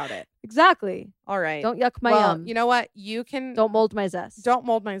anything about it. Exactly. All right. Don't yuck my well, yum. you know what? You can Don't mold my zest. Don't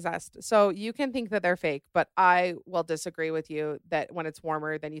mold my zest. So you can think that they're fake, but I will disagree with you that when it's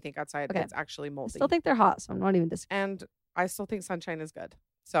warmer than you think outside, it's actually I moldy. still think they're hot, so I'm not even disagreeing. And I still think sunshine is good.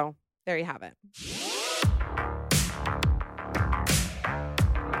 So there you have it.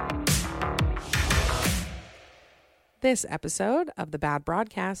 This episode of The Bad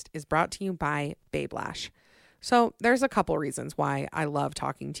Broadcast is brought to you by Babe Lash. So there's a couple reasons why I love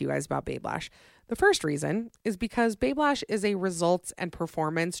talking to you guys about Babe Lash. The first reason is because Babe Lash is a results and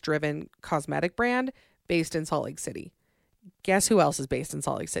performance-driven cosmetic brand based in Salt Lake City. Guess who else is based in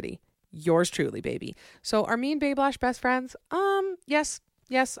Salt Lake City? Yours truly, baby. So are me and Babe Lash best friends? Yes,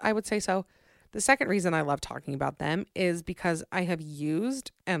 I would say so. The second reason I love talking about them is because I have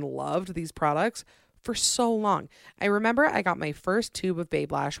used and loved these products for so long. I remember I got my first tube of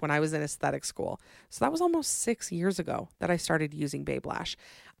Babe Lash when I was in aesthetic school. So that was almost 6 years ago that I started using Babe Lash.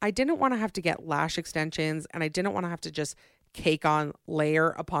 I didn't want to have to get lash extensions and I didn't want to have to just cake on layer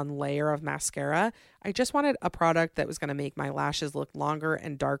upon layer of mascara. I just wanted a product that was going to make my lashes look longer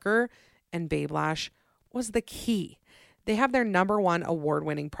and darker, and Babe Lash was the key. They have their #1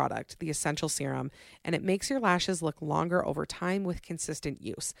 award-winning product, the Essential Serum, and it makes your lashes look longer over time with consistent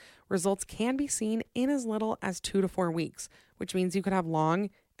use. Results can be seen in as little as 2 to 4 weeks, which means you could have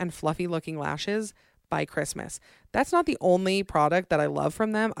long and fluffy-looking lashes by Christmas. That's not the only product that I love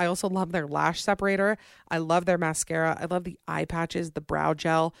from them. I also love their lash separator. I love their mascara. I love the eye patches, the brow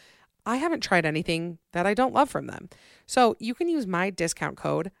gel. I haven't tried anything that I don't love from them. So you can use my discount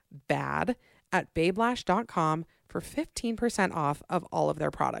code BAD at babelash.com for 15% off of all of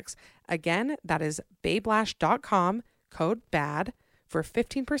their products. Again, that is babelash.com, code BAD, for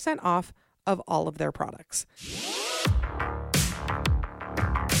 15% off of all of their products.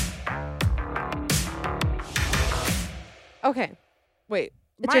 Okay, wait.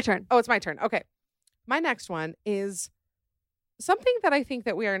 It's your turn. Oh, it's my turn. Okay. My next one is something that I think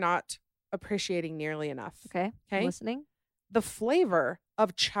that we are not appreciating nearly enough. Okay. I'm listening. The flavor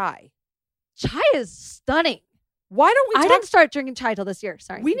of chai. Chai is stunning. Why don't we I didn't start drinking chai till this year.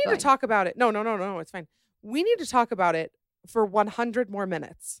 Sorry. We need to talk about it. No, it's fine. We need to talk about it for 100 more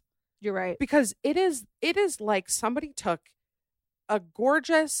minutes. You're right. Because it is like somebody took a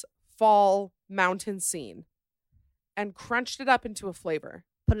gorgeous fall mountain scene and crunched it up into a flavor.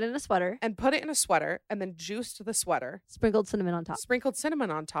 Put it in a sweater. And put it in a sweater and then juiced the sweater. Sprinkled cinnamon on top. Sprinkled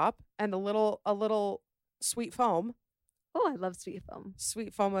cinnamon on top and a little sweet foam. Oh, I love sweet foam.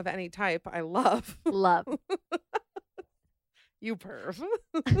 Sweet foam of any type. I love. Love. You perv.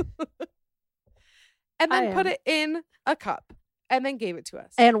 And then put it in a cup and then gave it to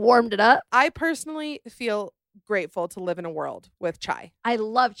us. And warmed it up. I personally feel grateful to live in a world with chai. I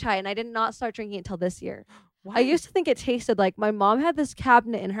love chai and I did not start drinking it until this year. Why? I used to think it tasted like my mom had this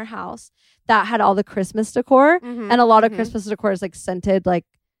cabinet in her house that had all the Christmas decor. Mm-hmm, and a lot of Christmas decor is like scented like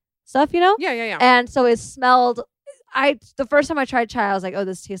stuff, you know? Yeah. And so it smelled. The first time I tried chai, I was like, oh,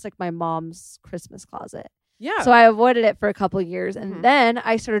 this tastes like my mom's Christmas closet. Yeah. So I avoided it for a couple of years. And then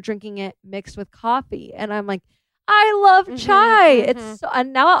I started drinking it mixed with coffee. And I'm like, I love chai. It's so,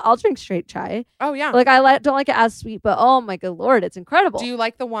 and now I'll drink straight chai. Oh, yeah. Like don't like it as sweet, but oh my good Lord, it's incredible. Do you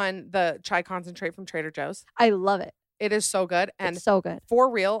like the chai concentrate from Trader Joe's? I love it. It is so good. And it's so good. For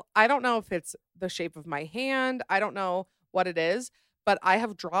real, I don't know if it's the shape of my hand. I don't know what it is, but I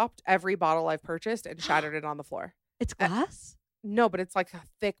have dropped every bottle I've purchased and shattered it on the floor. It's glass? No, but it's like a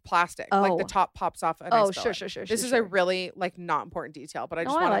thick plastic. Like the top pops off. And I spill sure. it. This is a really like not important detail, but I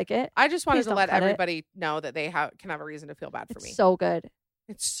just I like it. I just wanted Please to don't let cut it. everybody know that they can have a reason to feel bad for me. It's so good.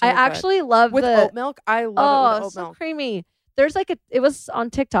 It's so I good. actually love with oat milk. I love it with oat so milk. Creamy. There's like it was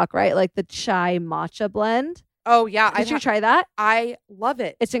on TikTok, right? Like the chai matcha blend. Oh yeah, Did you try that? I love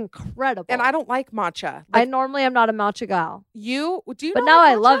it. It's incredible. And I don't like matcha. I normally am not a matcha gal. You do, but not now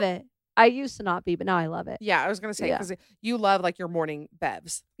like I matcha? love it. I used to not be, but now I love it. Yeah, I was gonna say because you love like your morning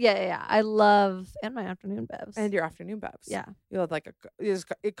bevs. Yeah. I love and my afternoon bevs and your afternoon bevs. Yeah, you love like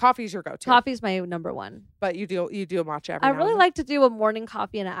coffee's your go-to. Coffee's my number one. But you do a matcha. I really like to do a morning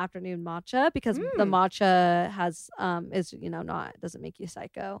coffee and an afternoon matcha because the matcha has doesn't make you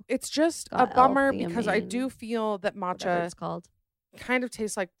psycho. It's just a bummer because I do feel that matcha it's called kind of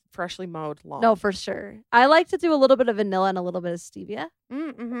tastes like freshly mowed lawn. No, for sure. I like to do a little bit of vanilla and a little bit of stevia.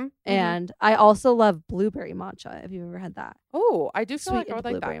 And I also love blueberry matcha. Have you ever had that? Oh, I do feel Sweet like I would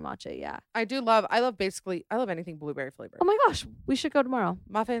like that. Blueberry matcha, yeah. I love anything blueberry flavored. Oh my gosh, we should go tomorrow.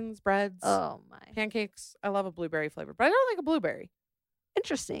 Muffins, breads, pancakes. I love a blueberry flavor, but I don't like a blueberry.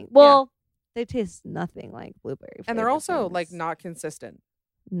 Interesting. Well, they taste nothing like blueberry. And they're also like not consistent.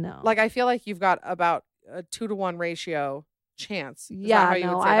 No. Like I feel like you've got about a 2-to-1 ratio chance.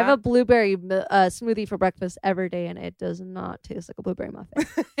 I have a blueberry smoothie for breakfast every day, and it does not taste like a blueberry muffin.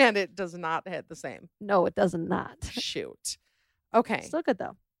 And it does not hit the same. No, it does not. Shoot. Okay. Still good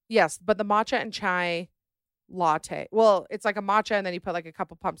though. Yes, but the matcha and chai latte. Well, it's like a matcha, and then you put like a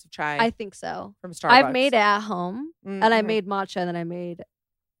couple pumps of chai. I think so. From Starbucks. I've made it at home, and I made matcha, and then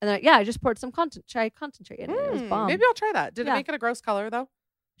I just poured some chai concentrate in it. It was bomb. Maybe I'll try that. Did it make it a gross color though?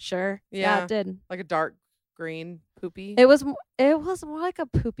 Sure. Yeah, it did. Like a dark green poopy. It was more like a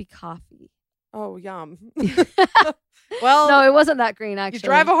poopy coffee. Oh, yum. Well, no, it wasn't that green actually. You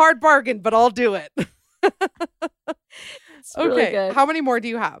drive a hard bargain, but I'll do it. It's really good. How many more do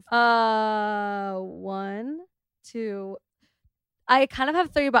you have? 1, 2. I kind of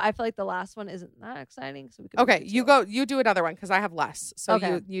have 3, but I feel like the last one isn't that exciting. So we can you do another one because I have less. So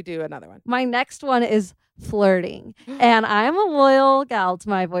you do another one. My next one is flirting. And I'm a loyal gal to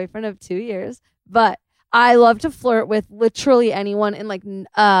my boyfriend of 2 years, but I love to flirt with literally anyone in in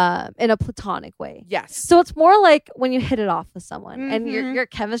a platonic way. Yes. So it's more like when you hit it off with someone and your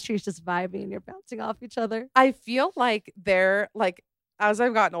chemistry is just vibing and you're bouncing off each other. I feel like they're like, as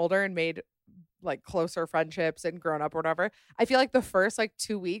I've gotten older and made like closer friendships and grown up or whatever, I feel like the first like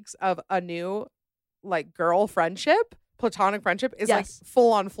 2 weeks of a new like girl friendship, platonic friendship is like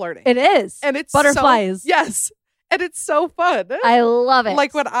full on flirting. It is. And it's butterflies. Yes. And it's so fun. I love it.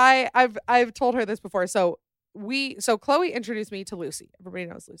 Like when I've told her this before. So Chloe introduced me to Lucy. Everybody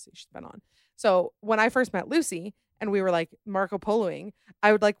knows Lucy. She's been on. So when I first met Lucy and we were like Marco Poloing,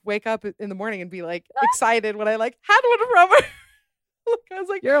 I would like wake up in the morning and be like excited when I like had one from her. Like, I was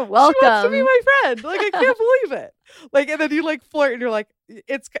like, you're welcome. She wants to be my friend. Like, I can't believe it. Like, and then you like flirt and you're like,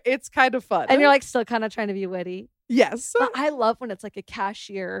 it's kind of fun. And you're like still kind of trying to be witty. Yes. But I love when it's like a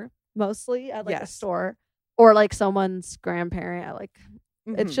cashier mostly at like a store or like someone's grandparent. I like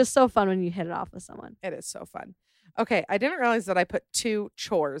it's just so fun when you hit it off with someone. It is so fun. Okay, I didn't realize that I put 2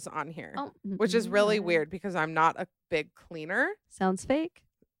 chores on here, which is really weird because I'm not a big cleaner. Sounds fake.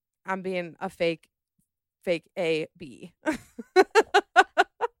 I'm being a fake A-B.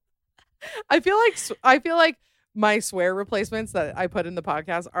 I feel like my swear replacements that I put in the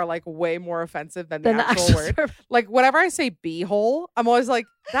podcast are like way more offensive than the actual word. Like whenever I say b-hole, I'm always like,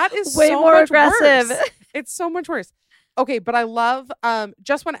 that is way so more much aggressive. Worse. It's so much worse. Okay, but I love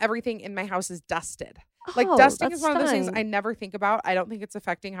just when everything in my house is dusted. Like dusting is one of those things I never think about. I don't think it's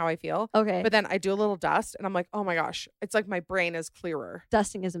affecting how I feel. Okay. But then I do a little dust and I'm like, oh my gosh, it's like my brain is clearer.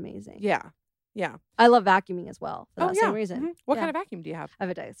 Dusting is amazing. Yeah. Yeah. I love vacuuming as well for that same reason. Mm-hmm. What kind of vacuum do you have? I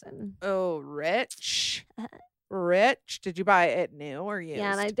have a Dyson. Oh, rich. Rich. Did you buy it new or used?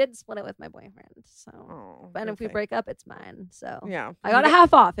 Yeah, and I did split it with my boyfriend. So, but if we break up, it's mine. So yeah, I got a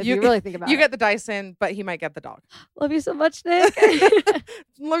half off if you really think about it. You get the Dyson, but he might get the dog. Love you so much, Nick.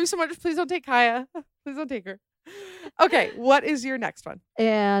 Love you so much. Please don't take Kaya. Please don't take her. Okay, what is your next one?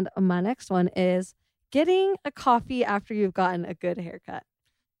 And my next one is getting a coffee after you've gotten a good haircut.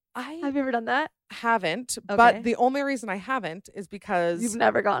 Have you ever done that? Haven't, but the only reason I haven't is because you've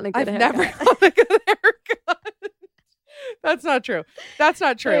never gotten a good haircut. I've never gotten a good haircut. That's not true. That's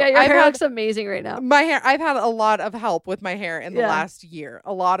not true. Yeah, your hair looks amazing right now. My hair, I've had a lot of help with my hair in the last year.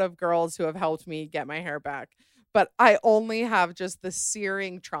 A lot of girls who have helped me get my hair back. But I only have just the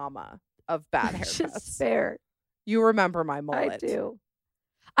searing trauma of bad haircuts. Just fair. You remember my mullet. I do.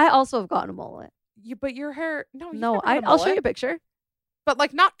 I also have gotten a mullet. But your hair, no, I'll show you a picture. But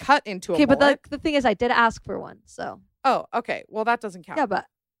like not cut into a mullet. Okay, but the thing is I did ask for one, so. Oh, okay. Well, that doesn't count. Yeah, but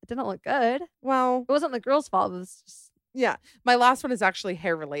it didn't look good. Well. It wasn't the girl's fault. It was just. Yeah. My last one is actually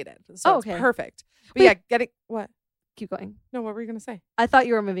hair related. So it's perfect. But wait, getting, what? Keep going. No, what were you going to say? I thought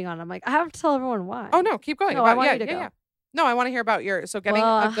you were moving on. I'm like, I have to tell everyone why. Oh, no, keep going. No, I want you to go. Yeah. No, I want to hear about getting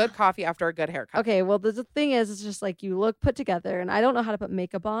a good coffee after a good haircut. Okay, well, the thing is, it's just like you look put together, and I don't know how to put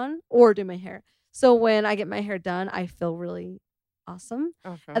makeup on or do my hair. So when I get my hair done, I feel really awesome.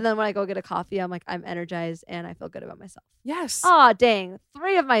 Okay. And then when I go get a coffee, I'm like, I'm energized and I feel good about myself. Yes. Aw, dang.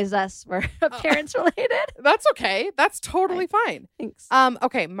 3 of my zests were appearance related. That's okay. That's totally fine. Thanks.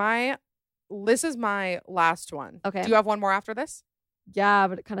 Okay, this is my last one. Okay. Do you have one more after this? Yeah,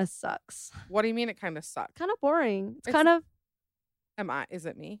 but it kind of sucks. What do you mean it kind of sucks? Kind of boring. It's Is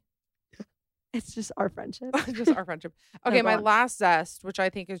it me? it's just our friendship. Just our friendship. Okay, my last zest, which I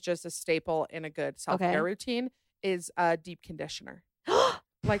think is just a staple in a good self-care routine, is a deep conditioner.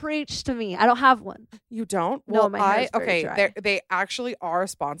 Preach to me. I don't have one. You don't? No, my hair is very dry. They actually are a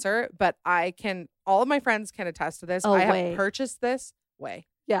sponsor, but all of my friends can attest to this. Oh, I Way. have purchased this Way.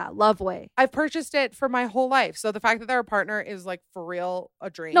 Yeah, love Way. I've purchased it for my whole life. So the fact that they're a partner is like for real a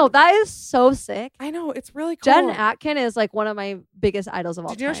dream. No, that is so sick. I know. It's really cool. Jen Atkin is like one of my biggest idols of all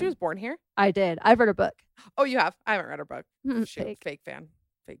time. Did you know she was born here? I did. I've read her book. Oh, you have? I haven't read her book. Fake. Fake fan.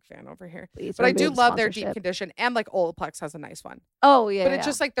 Fake fan over here. Please, but I do love their deep condition, and like Olaplex has a nice one. Oh, yeah. But it's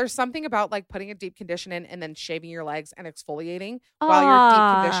just like there's something about like putting a deep condition in and then shaving your legs and exfoliating while your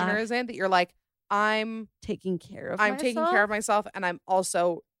deep conditioner is in that you're like, I'm taking care of myself and I'm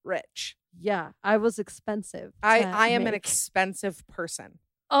also rich. Yeah, I was expensive. I am an expensive person.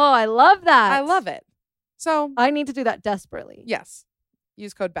 Oh, I love that. I love it. So I need to do that desperately. Yes.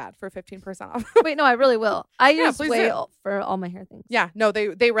 Use code BAD for 15% off. Wait, no, I really will. I use Way do. for all my hair things. Yeah, no,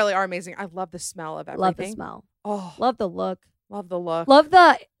 they really are amazing. I love the smell of everything. Love the smell. Oh, love the look. Love the look. Love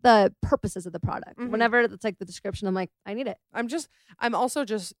the purposes of the product. Whenever it's like the description, I'm like, I need it. I'm also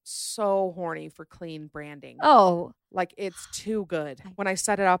just so horny for clean branding. Oh, like it's too good. When I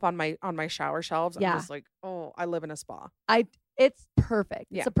set it up on my shower shelves, I'm just like, oh, I live in a spa. It's perfect.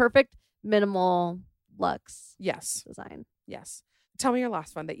 Yeah. It's a perfect minimal luxe. Yes. Design. Yes. Tell me your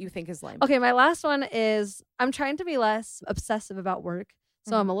last one that you think is lame. Okay, my last one is I'm trying to be less obsessive about work.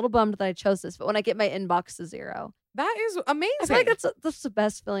 So I'm a little bummed that I chose this, but when I get my inbox to 0. That is amazing. I feel like that's the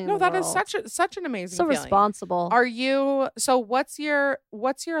best feeling in the world. No, that is such an amazing so feeling. Responsible. What's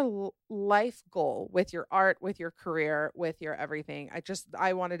your life goal with your art, with your career, with your everything?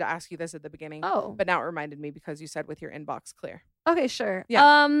 I wanted to ask you this at the beginning. Oh. But now it reminded me because you said with your inbox clear. Okay, sure.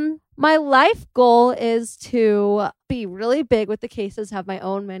 Yeah. My life goal is to be really big with the cases, have my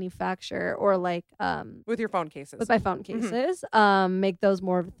own manufacturer, or like with your phone cases. With my phone cases. Make those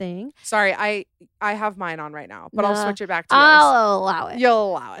more of a thing. Sorry, I have mine on right now, but I'll switch it back to yours. I'll allow it.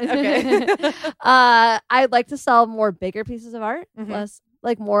 You'll allow it. Okay. I'd like to sell more bigger pieces of art, less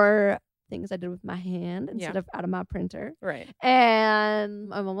like more things I did with my hand instead of out of my printer. Right.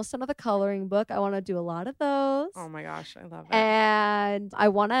 And I'm almost done with a coloring book. I want to do a lot of those. Oh my gosh, I love it. And I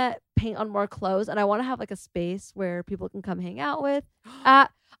want to paint on more clothes, and I want to have like a space where people can come hang out with.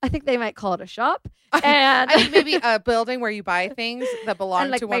 I think they might call it a shop. And I think maybe a building where you buy things that belong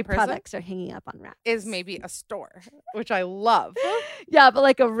and, like, to one person. My products are hanging up on racks. Is maybe a store, which I love. Yeah, but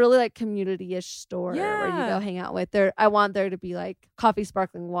like a really like community-ish store where you Yeah. go hang out with. I want there to be like coffee,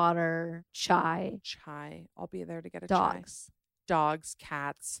 sparkling water, chai. I'll be there to get a Dogs. chai. Dogs,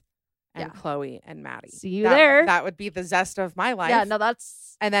 cats, and Chloe and Maddie. See you there. That would be the zest of my life. Yeah, no, that's.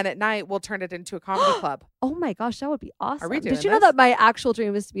 And then at night we'll turn it into a comedy club. Oh my gosh, that would be awesome. Are we doing Did you know this? that my actual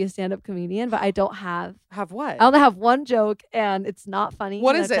dream is to be a stand-up comedian, but I don't have. Have what? I only have one joke, and it's not funny.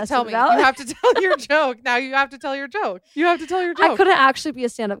 What and is I've it? Tell tested me. out. You have to tell your joke. Now you have to tell your joke. You have to tell your joke. I couldn't actually be a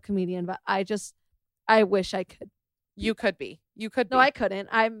stand-up comedian, but I wish I could. You could be. You could be. No, I couldn't.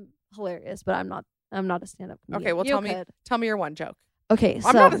 I'm hilarious, but I'm not a stand-up comedian. Okay, well tell me your one joke. Okay, so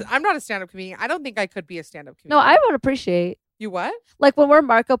I'm not a stand-up comedian. I don't think I could be a stand-up comedian. No, I would appreciate. You what? Like when we're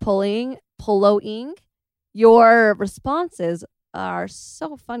Marco Poloing, your responses are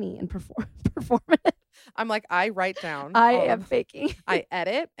so funny and performative. I'm like, I write down. I am faking. I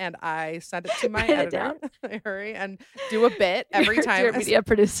edit and I send it to my Write it editor. down. I hurry and do a bit every time. Your media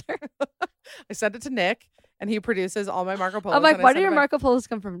producer. I send it to Nick and he produces all my Marco Polos. I'm like, and why do your Marco Polos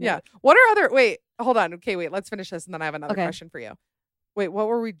come from Nick? Yeah. What are other? Wait, hold on. Okay, wait. Let's finish this and then I have another question for you. Wait, what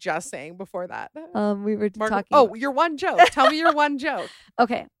were we just saying before that? We were talking. Oh, your one joke. Tell me your one joke.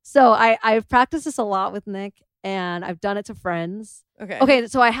 Okay, so I've practiced this a lot with Nick, and I've done it to friends. Okay,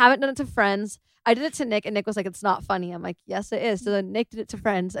 so I haven't done it to friends. I did it to Nick, and Nick was like, "It's not funny." I'm like, "Yes, it is." So then Nick did it to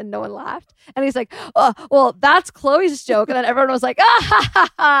friends, and no one laughed. And he's like, "Oh, well, that's Chloe's joke." And then everyone was like, "Ah ha ha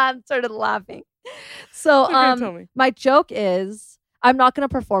ha!" and started laughing. So tell me. My joke is, I'm not gonna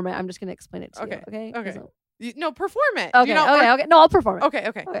perform it. I'm just gonna explain it to you. Okay. So, no, perform it. Okay. Okay. No, I'll perform it.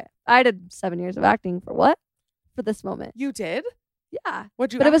 Okay. I did 7 years of acting for what? For this moment. You did? Yeah.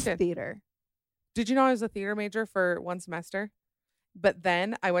 What'd you? But it was act in? theater. Did you know I was a theater major for one semester? But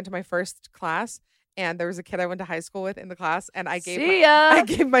then I went to my first class and there was a kid I went to high school with in the class and I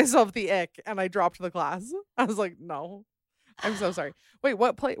gave myself the ick and I dropped the class. I was like, no, I'm so sorry. Wait,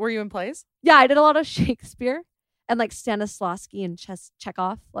 what play were you in plays? Yeah, I did a lot of Shakespeare and like Stanislavski and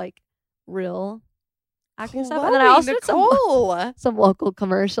Chekhov, like real acting stuff. And then I also did some local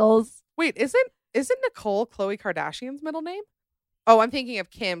commercials. Wait, isn't Nicole Khloe Kardashian's middle name? Oh, I'm thinking of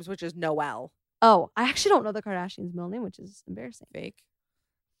Kim's, which is Noelle. Oh, I actually don't know the Kardashians' middle name, which is embarrassing. Fake.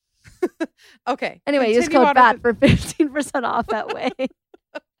 Okay. Anyway, use code BAT for 15% off at Way.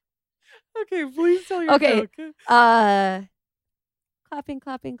 Okay, please tell your joke. Clapping, Yes.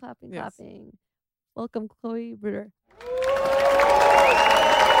 clapping. Welcome, Chloe Bruderer.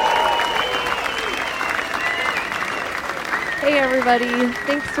 Hey, everybody.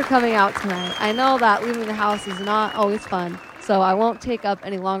 Thanks for coming out tonight. I know that leaving the house is not always fun, so I won't take up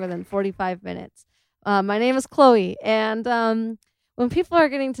any longer than 45 minutes. My name is Chloe, and when people are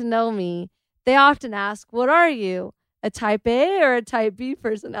getting to know me, they often ask, what are you, a type A or a type B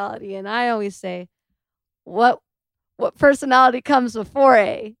personality? And I always say, what personality comes before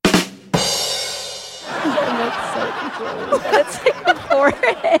A? And that's so confusing. It's like before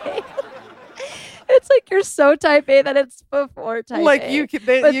A. It's like you're so type A that it's before type like A. You but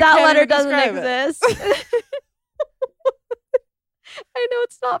you that can't letter even doesn't describe exist. I know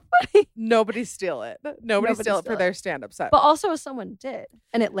it's not funny. Nobody steal it. Nobody steal it for their stand-up set. But also, if someone did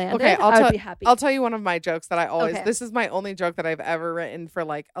and it landed, okay, I would be happy. I'll tell you one of my jokes that I always. Okay. This is my only joke that I've ever written for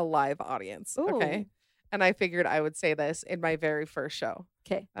like a live audience. Ooh. Okay, and I figured I would say this in my very first show.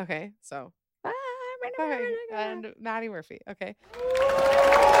 Okay. Okay. So. Bye. Okay. And Maddie Murphy. Okay.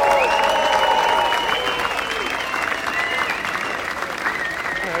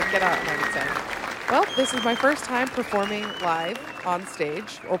 Get out, I would say. Well, this is my first time performing live on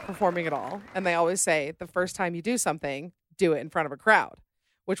stage or performing at all. And they always say the first time you do something, do it in front of a crowd,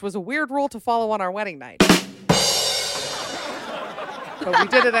 which was a weird rule to follow on our wedding night. But we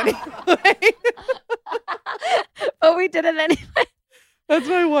did it anyway. But we did it anyway. That's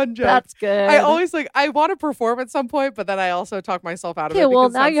my one joke. That's good. I always I want to perform at some point, but then I also talk myself out of it. Okay, well,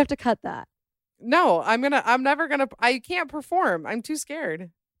 now you have to cut that. No, I can't perform. I'm too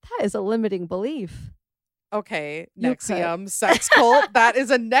scared. That is a limiting belief. Okay, Nexium, sex cult. That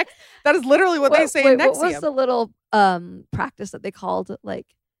is literally what they say in Nexium. What was the little practice that they called, like,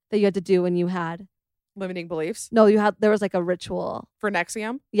 that you had to do when you had limiting beliefs? No, there was like a ritual. For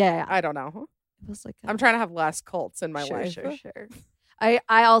Nexium? Yeah. I don't know. It was like I'm trying to have less cults in my life. Sure. I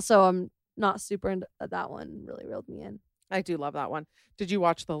also am not super into that one. Really reeled me in. I do love that one. Did you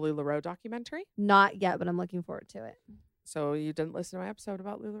watch the LuLaRoe documentary? Not yet, but I'm looking forward to it. So you didn't listen to my episode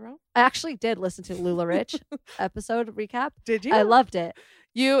about LuLaRoe? I actually did listen to Lula Rich episode recap. Did you? I loved it.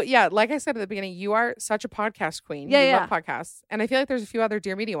 Like I said at the beginning, you are such a podcast queen. Yeah, you love podcasts. And I feel like there's a few other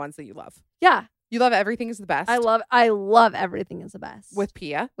Dear Media ones that you love. Yeah. You love Everything is the Best. I love Everything is the Best. With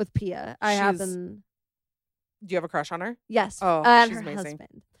Pia. Do you have a crush on her? Yes. Oh, and she's her amazing.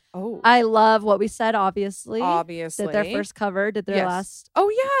 husband. Oh. I love What We Said, obviously. Obviously. Did their first cover, did their last. Oh,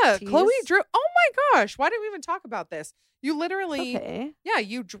 yeah. tease. Chloe drew. Oh, my gosh. Why didn't we even talk about this? You literally. Okay. Yeah,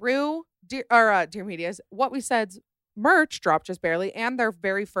 you drew Dear Media's What We Said's merch dropped just barely and their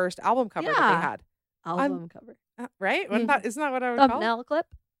very first album cover that they had. Album cover. Right? Isn't that what I would call it? Thumbnail clip?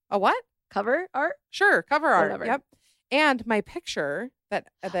 A what? Cover art? Sure, cover art. Whatever. Yep. And my picture that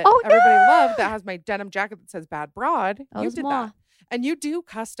everybody yeah! loved that has my denim jacket that says Bad Broad. You did moi. that. And you do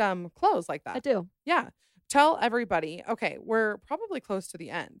custom clothes like that. I do. Yeah. Tell everybody. Okay, we're probably close to the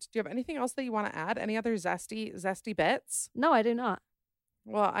end. Do you have anything else that you want to add? Any other zesty bits? No, I do not.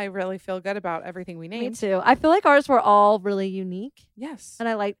 Well, I really feel good about everything we named. Me too. I feel like ours were all really unique. Yes. And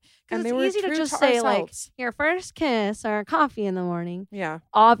I like, because And it's they were easy to true just to say ourselves. like your first kiss or coffee in the morning. Yeah.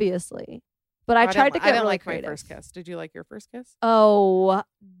 Obviously. But I tried to get I didn't really like creative. my first kiss. Did you like your first kiss? Oh,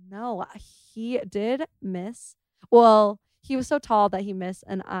 no. He did miss. Well, he was so tall that he missed.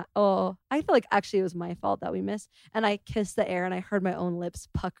 And I feel like actually it was my fault that we missed. And I kissed the air and I heard my own lips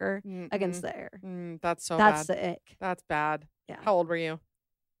pucker against the air. That's so That's bad. the ick. That's bad. Yeah. How old were you?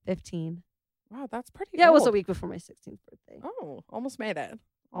 15. Wow, that's pretty Yeah, old. it was a week before my 16th birthday. Oh, almost made it.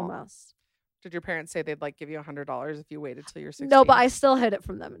 Almost. Did your parents say they'd like give you $100 if you waited till you're 16? No, but I still hid it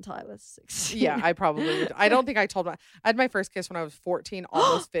from them until I was 16. Yeah, I probably would. I don't think I told I had my first kiss when I was 14,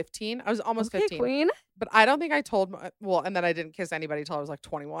 almost 15. I was almost 15. Queen. But I don't think I told and then I didn't kiss anybody till I was like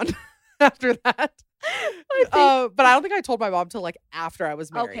 21 after that. But I don't think I told my mom till like after I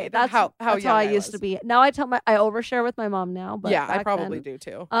was married. Okay, that's how young I used to be. Now I overshare with my mom now, but yeah, I back probably then, do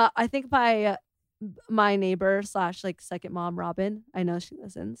too. I think my neighbor / like second mom, Robin, I know she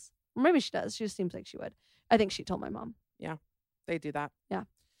listens. Or maybe she does. She just seems like she would. I think she told my mom. Yeah, they do that. Yeah.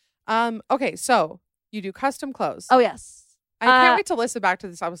 Okay, so you do custom clothes. Oh, yes. I can't wait to listen back to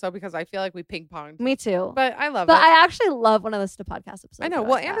this episode because I feel like we ping-ponged. Me too. But I love it. But I actually love when I listen to podcast episodes. I know.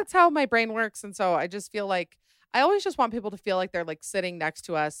 Well, and it's how my brain works. And so I just feel like I always just want people to feel like they're like sitting next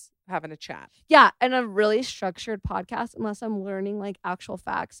to us having a chat. Yeah. And a really structured podcast, unless I'm learning like actual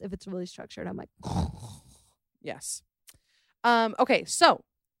facts. If it's really structured, I'm like, Yes. Okay. So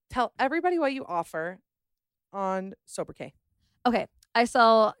tell everybody what you offer on Sobriquet. okay. I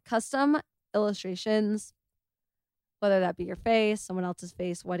sell custom illustrations, whether that be your face, someone else's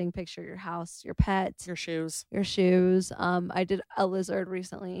face, wedding picture, your house, your pet, Your shoes. your shoes. I did a lizard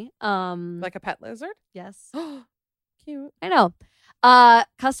recently. Like a pet lizard? Yes. Cute. I know.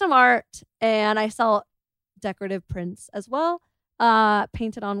 Custom art, and I sell decorative prints as well.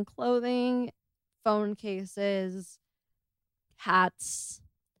 Painted on clothing, phone cases, hats,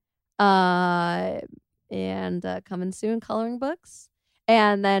 and coming soon, coloring books.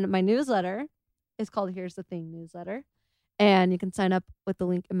 And then my newsletter is called Here's the Thing newsletter. And you can sign up with the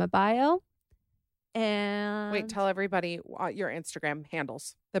link in my bio. And Wait, tell everybody your Instagram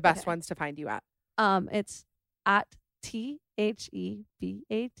handles, the best ones to find you at. It's at THEBADBR.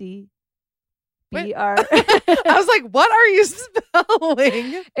 I was like, what are you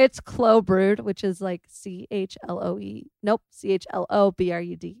spelling? It's Clo Brood, which is like CHLOE. Nope,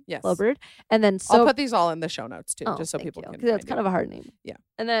 CHLOBRUD. Yes. Clo Brood. And then I'll put these all in the show notes too, just so thank people you, can. because it's find kind of a hard name. Yeah.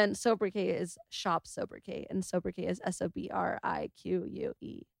 And then Sobriquet is Shop Sobriquet, and Sobriquet is SOBRIQUET.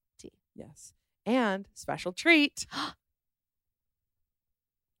 Yes. And special treat. 30%.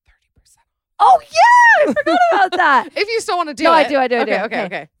 Oh yeah, I forgot about that. If you still want to do No, it. I do.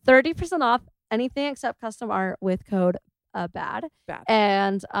 Okay. 30% off anything except custom art with code BAD. Bad.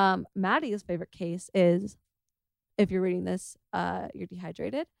 And Maddie's favorite case is, if you're reading this, you're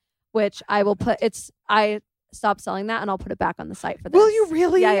dehydrated, which I will put. I stopped selling that, and I'll put it back on the site for this. Will you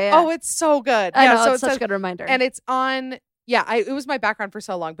really? Yeah. Oh, it's so good. I Yeah, know, so it's such a good reminder. And it's on. Yeah, it was my background for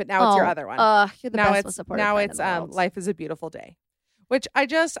so long, but now it's your other one. You're the now best it's supportive now friend it's in the world. Life is a Beautiful Day, which I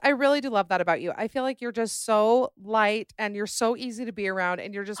really do love that about you. I feel like you're just so light and you're so easy to be around,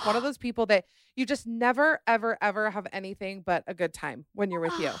 and you're just one of those people that you just never ever ever have anything but a good time when you're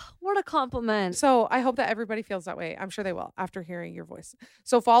with you. What a compliment. So I hope that everybody feels that way. I'm sure they will after hearing your voice.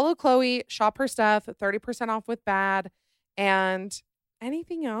 So follow Chloe, shop her stuff, 30% off with BAD, and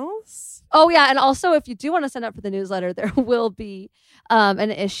anything else? Oh yeah, and also if you do want to sign up for the newsletter, there will be an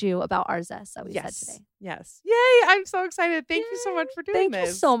issue about our ZESTS that we said today. Yes. Yay! I'm so excited. Thank you so much for doing Thank this.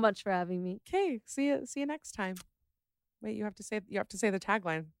 you so much for having me. Okay. See you next time. Wait, you have to say the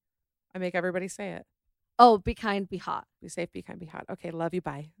tagline. I make everybody say it. Oh, be kind, be hot. Be safe, be kind, be hot. Okay, love you.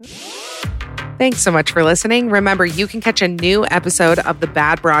 Bye. Thanks so much for listening. Remember, you can catch a new episode of The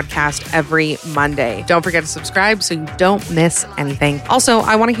Bad Broadcast every Monday. Don't forget to subscribe so you don't miss anything. Also,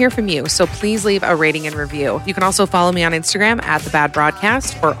 I want to hear from you, so please leave a rating and review. You can also follow me on Instagram at The Bad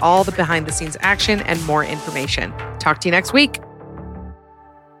Broadcast for all the behind the scenes action and more information. Talk to you next week.